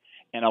back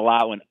and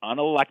allow an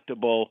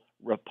unelectable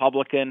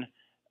Republican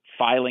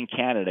filing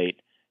candidate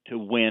to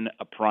win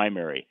a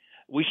primary.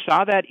 We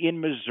saw that in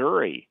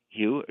Missouri,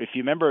 Hugh. If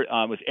you remember,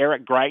 with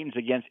Eric Greitens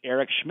against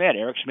Eric Schmitt.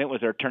 Eric Schmitt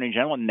was our attorney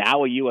general,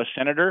 now a U.S.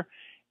 senator.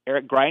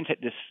 Eric Greitens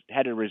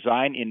had to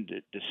resign in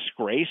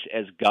disgrace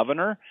as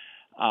governor.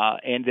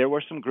 And there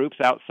were some groups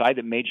outside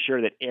that made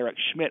sure that Eric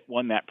Schmitt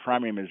won that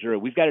primary in Missouri.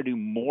 We've got to do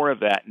more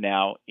of that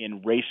now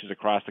in races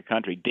across the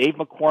country. Dave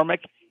McCormick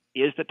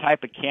is the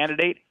type of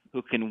candidate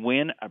who can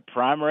win a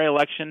primary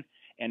election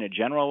and a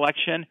general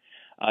election.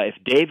 If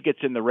Dave gets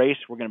in the race,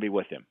 we're going to be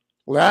with him.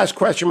 Last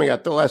question. We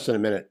got less than a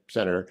minute,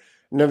 Senator.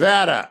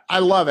 Nevada, I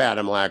love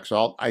Adam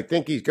Laxalt. I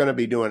think he's going to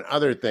be doing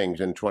other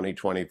things in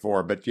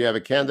 2024, but do you have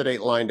a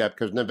candidate lined up?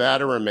 Because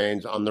Nevada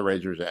remains on the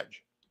razor's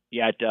edge.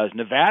 Yeah, it does.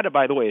 Nevada,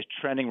 by the way, is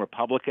trending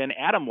Republican.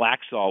 Adam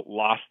Laxalt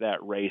lost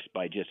that race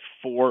by just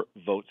 4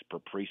 votes per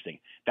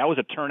precinct. That was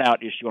a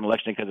turnout issue on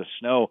election because of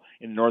snow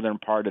in the northern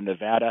part of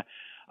Nevada.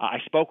 I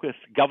spoke with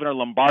Governor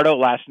Lombardo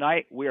last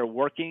night. We are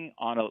working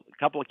on a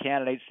couple of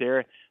candidates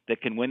there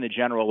that can win the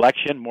general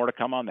election. More to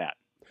come on that.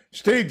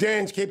 Steve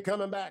Daines, keep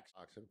coming back.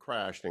 Stocks have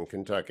crashed in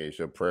Kentucky,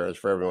 so prayers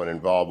for everyone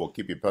involved. We'll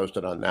keep you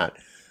posted on that.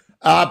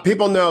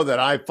 People know that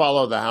I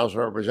follow the House of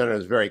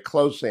Representatives very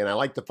closely, and I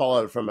like to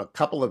follow it from a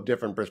couple of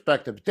different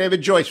perspectives.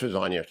 David Joyce was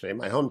on yesterday,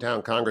 my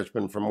hometown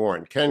congressman from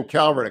Warren. Ken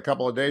Calvert a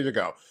couple of days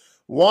ago.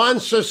 Juan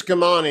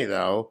Ciscomani,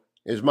 though,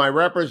 is my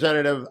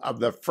representative of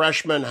the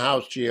freshman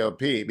House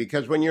GOP,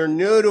 because when you're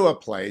new to a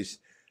place,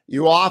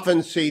 you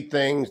often see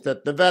things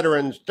that the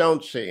veterans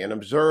don't see and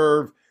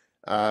observe,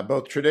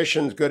 both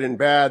traditions, good and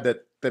bad,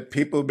 that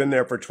people who've been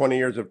there for 20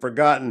 years have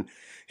forgotten.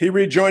 He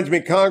rejoins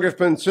me,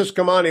 Congressman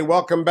Ciscomani.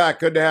 Welcome back.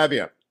 Good to have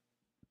you.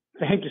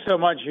 Thank you so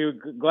much, Hugh.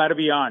 Glad to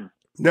be on.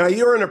 Now,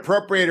 you're an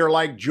appropriator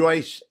like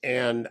Joyce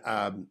and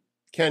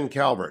Ken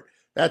Calvert.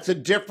 That's a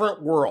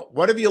different world.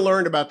 What have you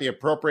learned about the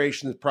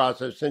appropriations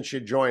process since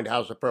you joined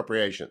House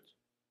Appropriations?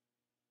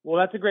 Well,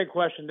 that's a great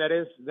question. That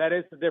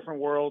is a different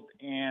world.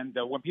 And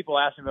when people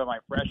ask me about my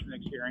freshman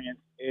experience,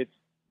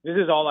 this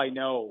is all I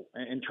know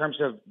in terms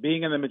of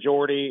being in the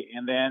majority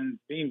and then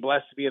being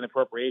blessed to be in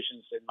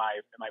appropriations in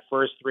my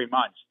first 3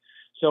 months.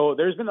 So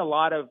there's been a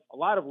lot of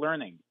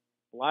learning,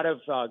 a lot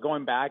of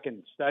going back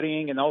and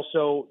studying, and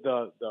also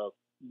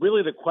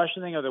the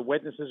questioning of the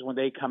witnesses when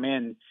they come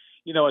in.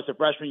 You know, as a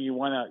freshman, you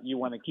want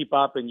to keep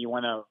up and you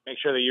want to make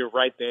sure that you're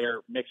right there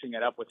mixing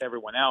it up with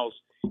everyone else.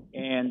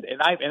 And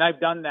I've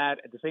done that.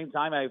 At the same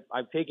time,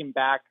 I've taken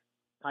back.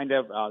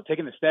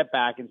 Taken a step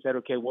back and said,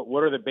 okay,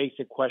 what are the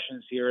basic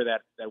questions here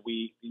that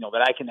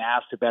I can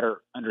ask to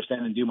better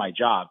understand and do my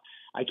job?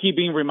 I keep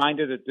being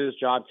reminded that this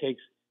job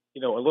takes, a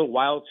little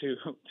while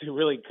to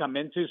really come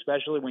into,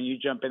 especially when you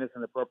jump in as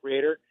an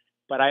appropriator.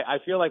 But I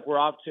feel like we're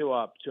off to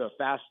a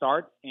fast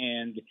start,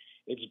 and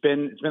it's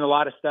been a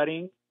lot of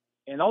studying.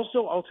 And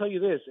also, I'll tell you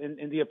this,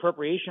 in the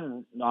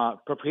appropriations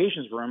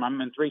room,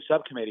 I'm in 3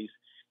 subcommittees.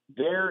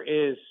 There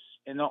is,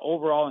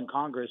 overall in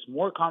Congress,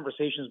 more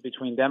conversations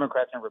between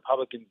Democrats and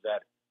Republicans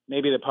that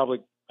maybe the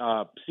public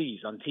sees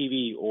on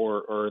TV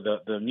or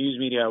the news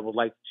media would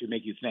like to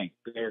make you think.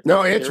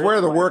 No, it's where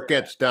the work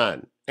gets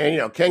done.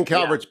 And, Ken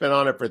Calvert's been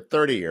on it for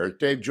 30 years.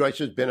 Dave Joyce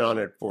has been on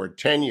it for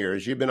 10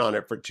 years. You've been on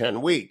it for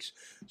 10 weeks.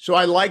 So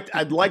I'd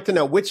like to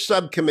know, which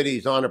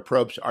subcommittees on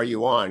approps are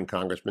you on,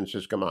 Congressman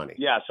Ciscomani?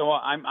 Yeah, so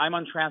I'm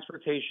on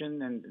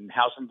transportation and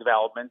housing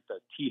development, the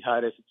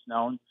THUD as it's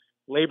known.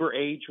 Labor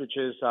H, which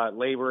is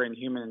Labor and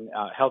Human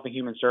Health and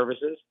Human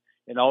Services,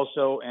 and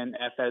also an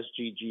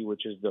FSGG,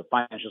 which is the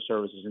Financial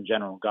Services and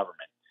General Government.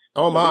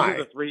 Oh, so my. These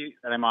are the 3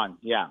 that I'm on,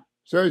 yeah.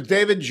 So is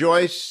David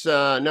Joyce,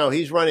 no,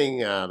 he's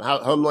running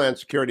Homeland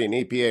Security and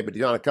EPA, but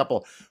he's on a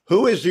couple.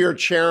 Who is your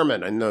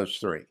chairman in those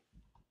 3?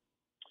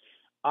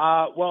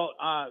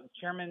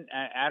 Chairman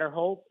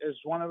Adderholt is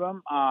one of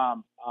them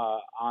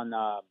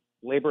on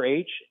Labor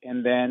H,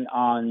 and then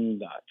on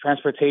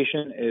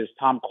transportation is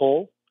Tom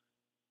Cole.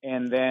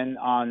 And then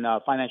on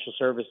financial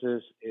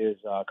services is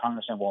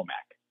Congressman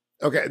Womack.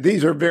 Okay,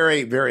 these are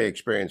very, very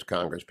experienced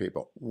Congress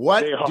people.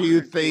 What do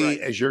you see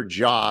as your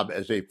job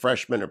as a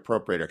freshman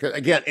appropriator? Because,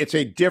 again, it's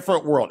a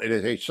different world. It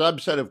is a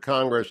subset of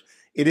Congress.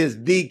 It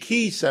is the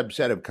key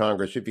subset of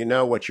Congress if you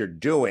know what you're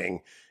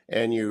doing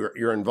and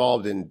you're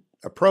involved in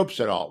approps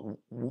at all.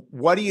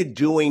 What are you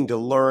doing to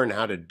learn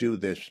how to do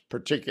this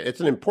particular? It's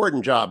an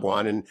important job,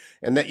 Juan,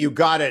 and that you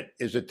got it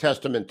is a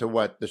testament to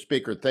what the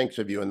Speaker thinks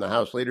of you and the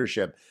House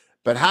leadership.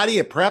 But how do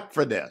you prep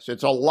for this?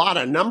 It's a lot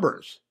of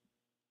numbers.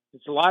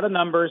 It's a lot of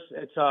numbers.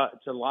 It's a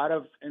lot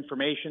of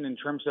information in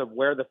terms of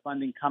where the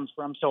funding comes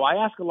from. So I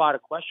ask a lot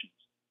of questions.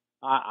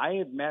 I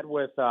had met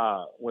with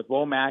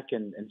Womack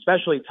and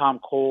especially Tom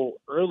Cole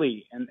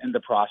early in the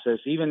process,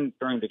 even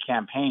during the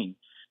campaign.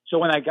 So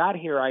when I got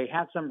here, I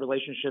had some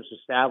relationships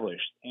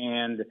established,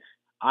 and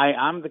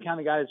I'm the kind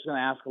of guy that's going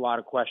to ask a lot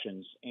of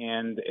questions,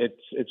 and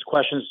it's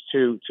questions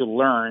to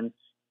learn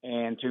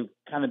and to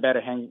kind of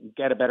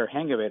get a better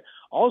hang of it.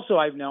 Also,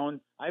 I've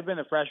been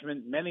a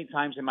freshman many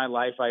times in my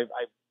life. I've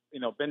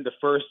been the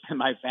first in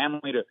my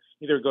family to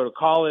either go to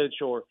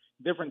college or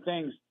different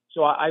things.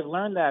 So I've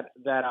learned that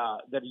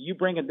you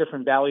bring a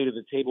different value to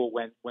the table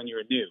when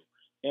you're new.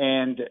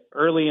 And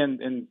early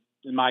in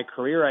my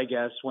career, I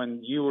guess, when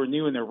you were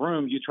new in the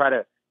room, you try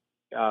to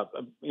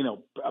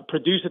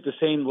produce at the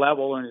same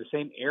level or in the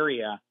same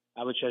area,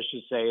 which I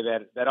should say,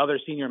 that other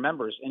senior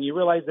members. And you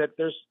realize that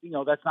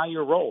that's not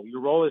your role.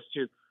 Your role is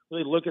to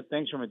really look at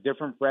things from a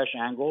different, fresh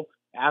angle,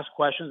 ask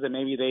questions that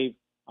maybe they've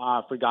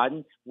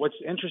forgotten. What's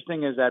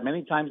interesting is that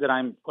many times that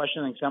I'm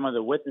questioning some of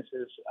the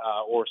witnesses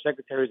or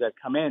secretaries that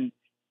come in,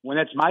 when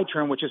it's my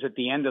turn, which is at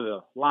the end of the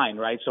line,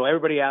 right? So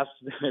everybody asks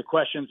their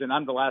questions, and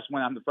I'm the last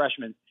one. I'm the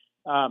freshman.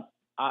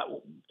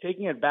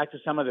 Taking it back to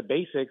some of the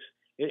basics,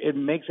 it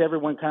makes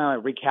everyone kind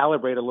of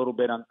recalibrate a little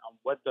bit on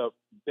what the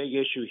big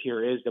issue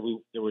here is that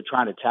we're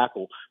trying to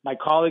tackle. My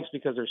colleagues,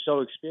 because they're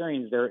so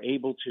experienced, they're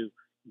able to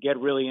get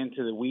really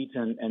into the weeds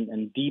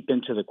and deep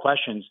into the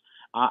questions.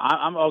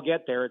 I'll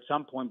get there at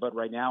some point, but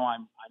right now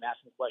I'm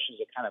asking questions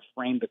that kind of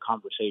frame the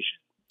conversation.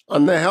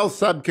 On the health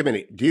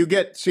subcommittee, do you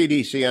get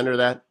CDC under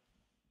that?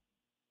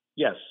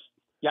 Yes.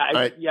 Yeah.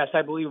 Right. Yes,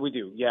 I believe we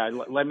do. Yeah.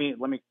 Let me.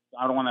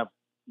 I don't want to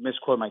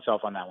misquote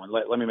myself on that one.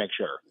 Let me make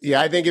sure. Yeah,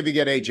 I think if you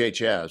get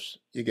HHS,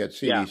 you get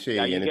CDC.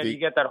 Yeah. You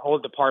get that whole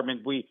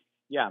department.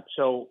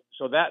 So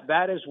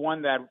that is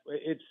one that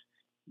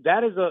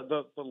that is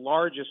the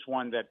largest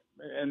one that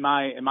in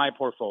my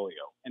portfolio,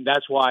 and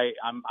that's why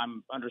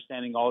I'm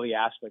understanding all the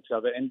aspects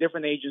of it. And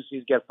different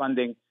agencies get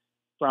funding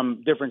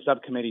from different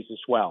subcommittees as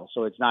well.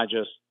 So it's not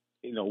just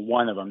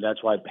one of them.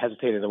 That's why I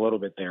hesitated a little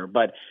bit there.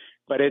 But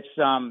it's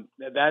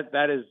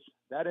that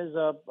is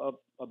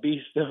a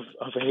beast of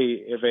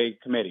a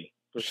committee.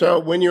 So sure.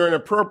 When you're an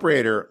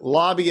appropriator,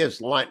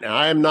 lobbyists now,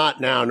 I am not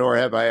now, nor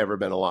have I ever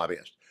been a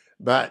lobbyist,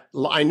 but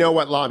I know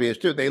what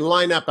lobbyists do. They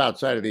line up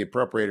outside of the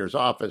appropriator's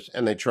office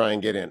and they try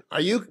and get in.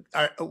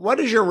 What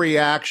is your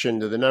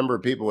reaction to the number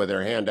of people with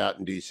their hand out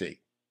in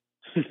D.C.?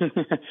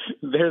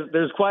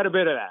 There's quite a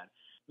bit of that.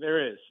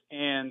 There is,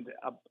 and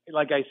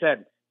like I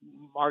said,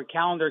 our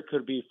calendar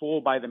could be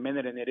full by the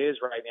minute, and it is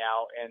right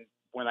now. And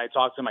when I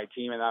talk to my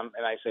team and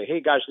I say,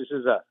 hey, gosh, this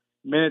is a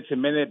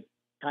minute-to-minute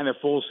kind of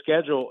full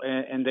schedule,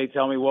 and they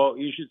tell me, well,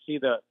 you should see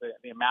the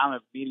amount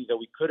of meetings that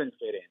we couldn't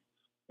fit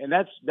in. And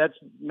that's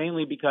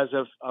mainly because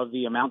of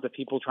the amount of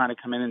people trying to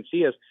come in and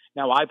see us.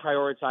 Now, I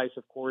prioritize,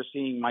 of course,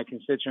 seeing my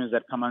constituents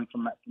that come in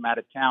from out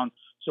of town.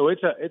 So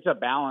it's a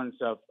balance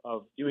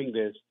of doing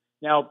this.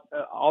 Now,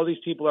 all these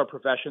people are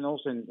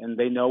professionals, and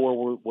they know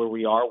where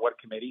we are, what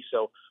committee.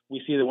 So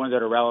we see the ones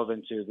that are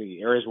relevant to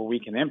the areas where we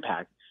can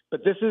impact.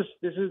 But this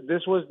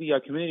was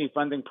the community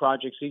funding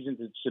project season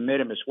to submit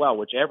them as well,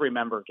 which every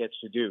member gets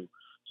to do.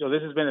 So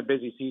this has been a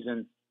busy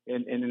season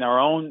in our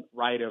own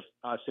right of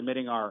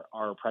submitting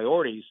our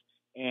priorities.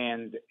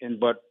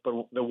 But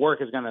the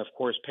work is going to, of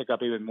course, pick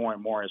up even more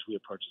and more as we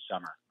approach the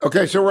summer.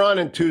 Okay, so we're on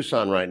in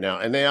Tucson right now,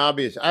 and I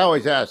always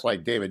ask,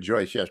 like David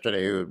Joyce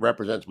yesterday, who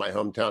represents my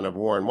hometown of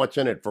Warren, what's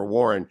in it for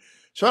Warren?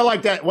 So I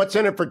like that. What's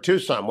in it for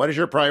Tucson? What is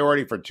your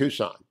priority for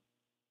Tucson?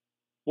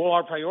 Well,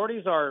 our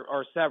priorities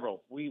are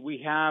several.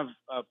 We have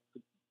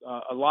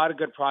a lot of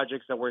good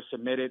projects that were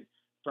submitted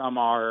from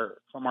our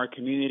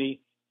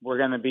community. We're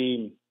going to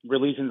be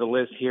releasing the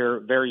list here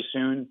very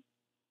soon,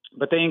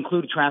 but they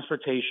include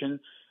transportation,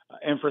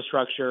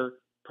 infrastructure,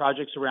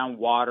 projects around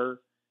water.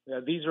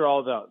 These are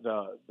all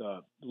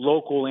the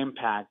local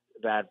impact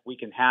that we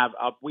can have.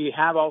 We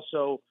have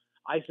also,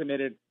 I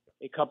submitted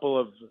a couple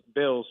of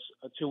bills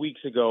 2 weeks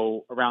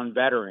ago around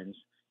veterans,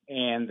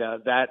 and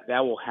that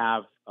will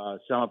have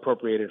some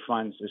appropriated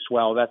funds as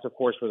well. That's, of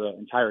course, for the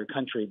entire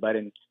country, but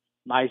in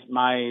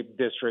my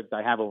district,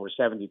 I have over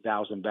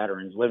 70,000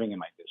 veterans living in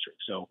my district.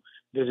 So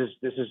this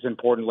is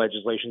important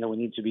legislation that we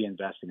need to be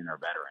investing in our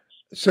veterans.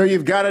 So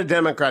you've got a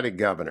Democratic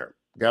governor,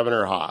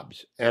 Governor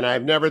Hobbs, and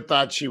I've never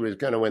thought she was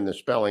going to win the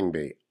spelling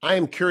bee. I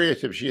am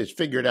curious if she has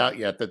figured out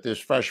yet that this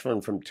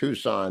freshman from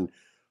Tucson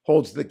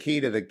holds the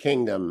key to the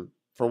kingdom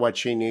for what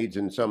she needs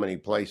in so many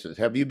places.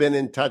 Have you been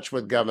in touch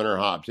with Governor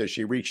Hobbs? Has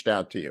she reached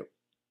out to you?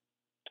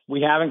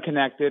 We haven't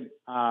connected.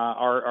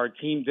 Our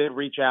team did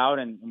reach out,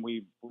 and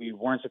we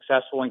weren't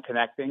successful in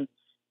connecting.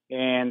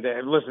 And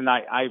listen,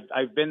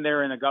 I've been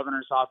there in the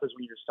governor's office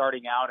when you're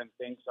starting out and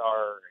things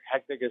are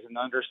hectic is an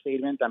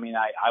understatement. I mean,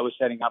 I was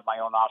setting up my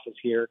own office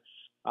here.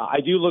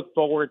 I do look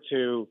forward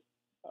to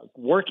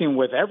working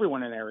with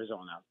everyone in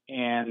Arizona,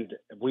 and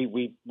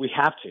we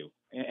have to.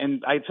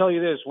 And I tell you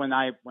this, when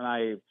I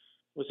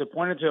was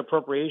appointed to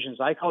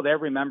Appropriations, I called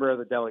every member of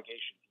the delegation,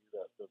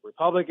 the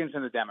Republicans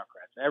and the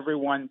Democrats,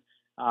 everyone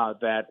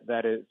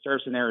that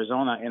serves in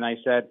Arizona. And I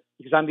said,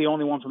 because I'm the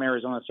only one from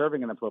Arizona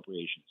serving in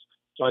Appropriations,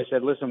 So I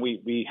said, listen,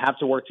 we have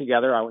to work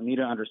together. I would need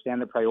to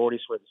understand the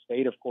priorities for the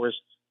state. Of course,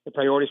 the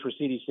priorities for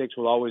CD6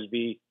 will always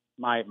be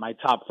my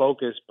top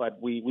focus,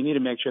 but we need to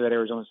make sure that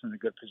Arizona's in a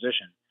good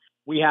position.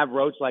 We have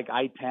roads like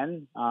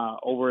I-10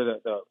 over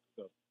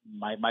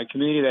my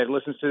community that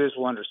listens to this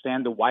will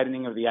understand the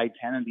widening of the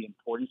I-10 and the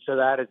importance of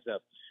that. It's a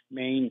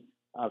main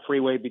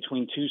freeway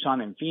between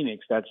Tucson and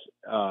Phoenix that's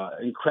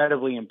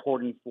incredibly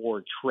important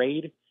for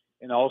trade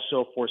and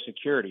also for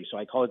security. So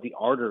I call it the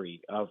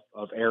artery of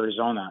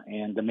Arizona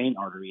and the main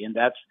artery. And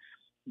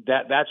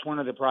that's one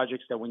of the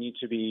projects that we need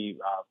to be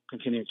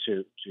continue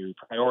to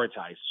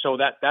prioritize. So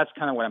that's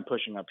kind of what I'm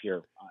pushing up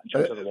here in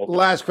terms of the local.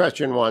 Last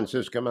question, Juan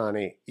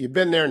Ciscomani. You've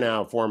been there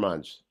now 4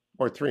 months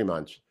or 3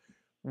 months.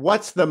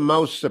 What's the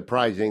most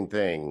surprising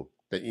thing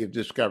that you've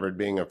discovered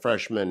being a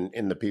freshman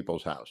in the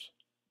People's House?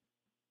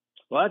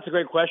 Well, that's a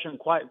great question.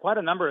 Quite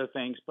a number of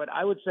things, but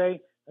I would say,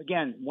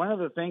 again, one of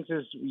the things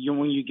is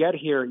when you get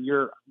here,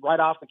 you're right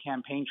off the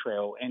campaign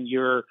trail, and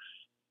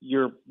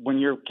when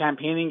you're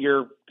campaigning,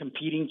 you're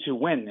competing to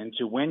win, and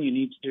to win, you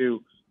need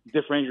to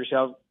differentiate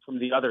yourself from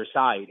the other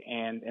side,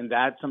 and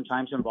that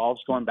sometimes involves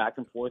going back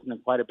and forth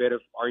and quite a bit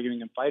of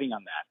arguing and fighting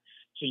on that.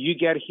 So you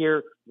get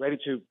here ready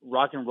to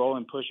rock and roll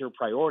and push your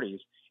priorities,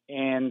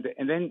 and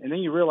then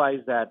you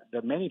realize that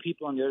many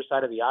people on the other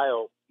side of the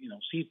aisle,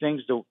 see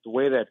things the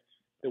way that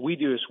we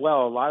do as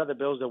well. A lot of the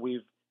bills that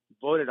we've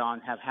voted on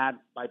have had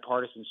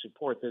bipartisan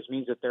support. This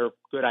means that they're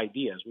good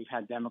ideas. We've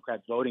had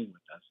Democrats voting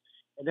with us.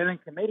 And then in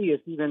committee,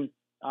 it's even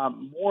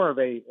more of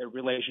a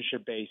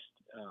relationship-based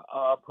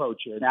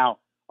approach here. Now,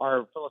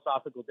 our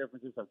philosophical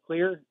differences are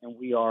clear, and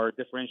we are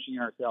differentiating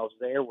ourselves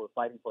there. We're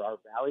fighting for our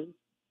values.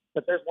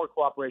 But there's more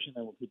cooperation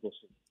than what people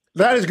see.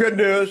 That is good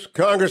news.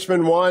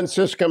 Congressman Juan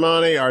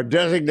Ciscomani, our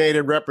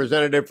designated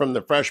representative from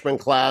the freshman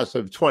class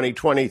of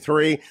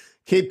 2023.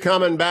 Keep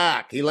coming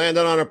back. He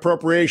landed on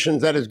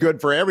appropriations that is good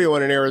for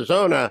everyone in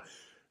Arizona.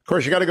 Of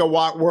course, you got to go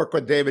work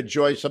with David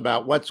Joyce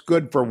about what's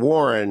good for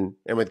Warren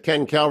and with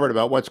Ken Calvert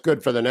about what's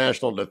good for the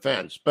national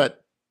defense.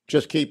 But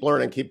just keep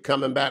learning, keep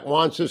coming back.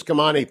 Juan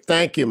Ciscomani,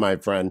 thank you, my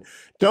friend.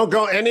 Don't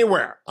go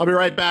anywhere. I'll be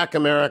right back,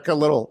 America. A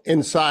little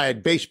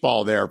inside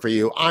baseball there for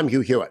you. I'm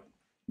Hugh Hewitt.